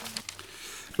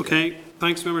 Okay,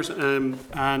 thanks, members,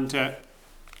 and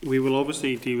we will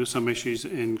obviously deal with some issues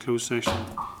in closed session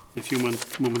in a few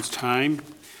moments' time.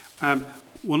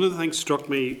 One of the things struck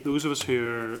me, those of us who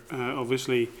are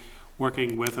obviously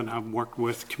working with and have worked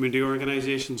with community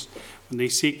organisations, when they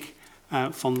seek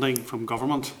funding from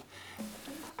government,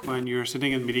 when you're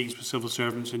sitting in meetings with civil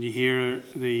servants and you hear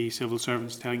the civil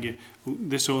servants telling you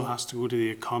this all has to go to the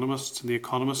economists and the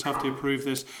economists have to approve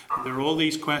this. There are all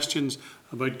these questions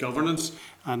about governance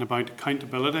and about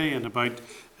accountability and about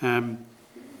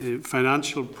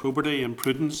financial probity and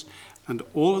prudence, and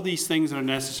all of these things that are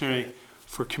necessary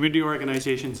for community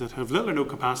organisations that have little or no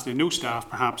capacity, no staff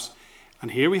perhaps.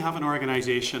 And here we have an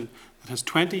organisation that has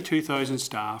 22,000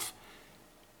 staff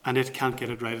and it can't get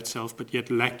it right itself, but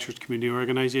yet lectures community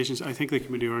organisations. I think the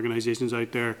community organisations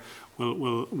out there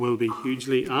will be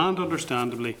hugely and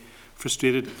understandably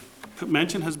frustrated.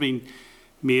 Mention has been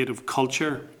made of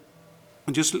culture.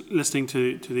 And just listening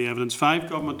to the evidence, 5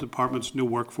 government departments, no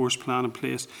workforce plan in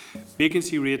place,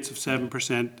 vacancy rates of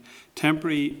 7%,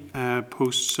 temporary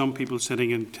posts, some people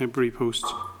sitting in temporary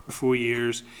posts for 4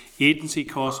 years, agency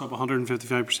costs up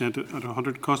 155% at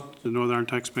 100 cost to the Northern Ireland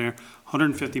taxpayer,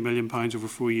 £150 million over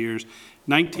 4 years,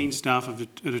 19 staff out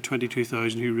of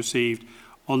 22,000 who received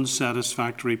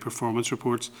unsatisfactory performance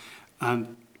reports,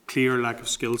 and clear lack of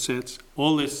skill sets.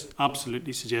 All this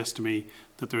absolutely suggests to me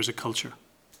that there's a culture.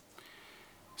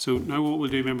 So now what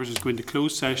we'll do, members, is go into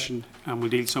closed session and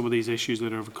we'll deal with some of these issues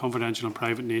that are of a confidential and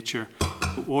private nature.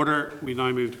 Order, we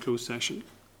now move to closed session.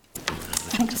 I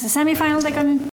think it's the semi-final they're going to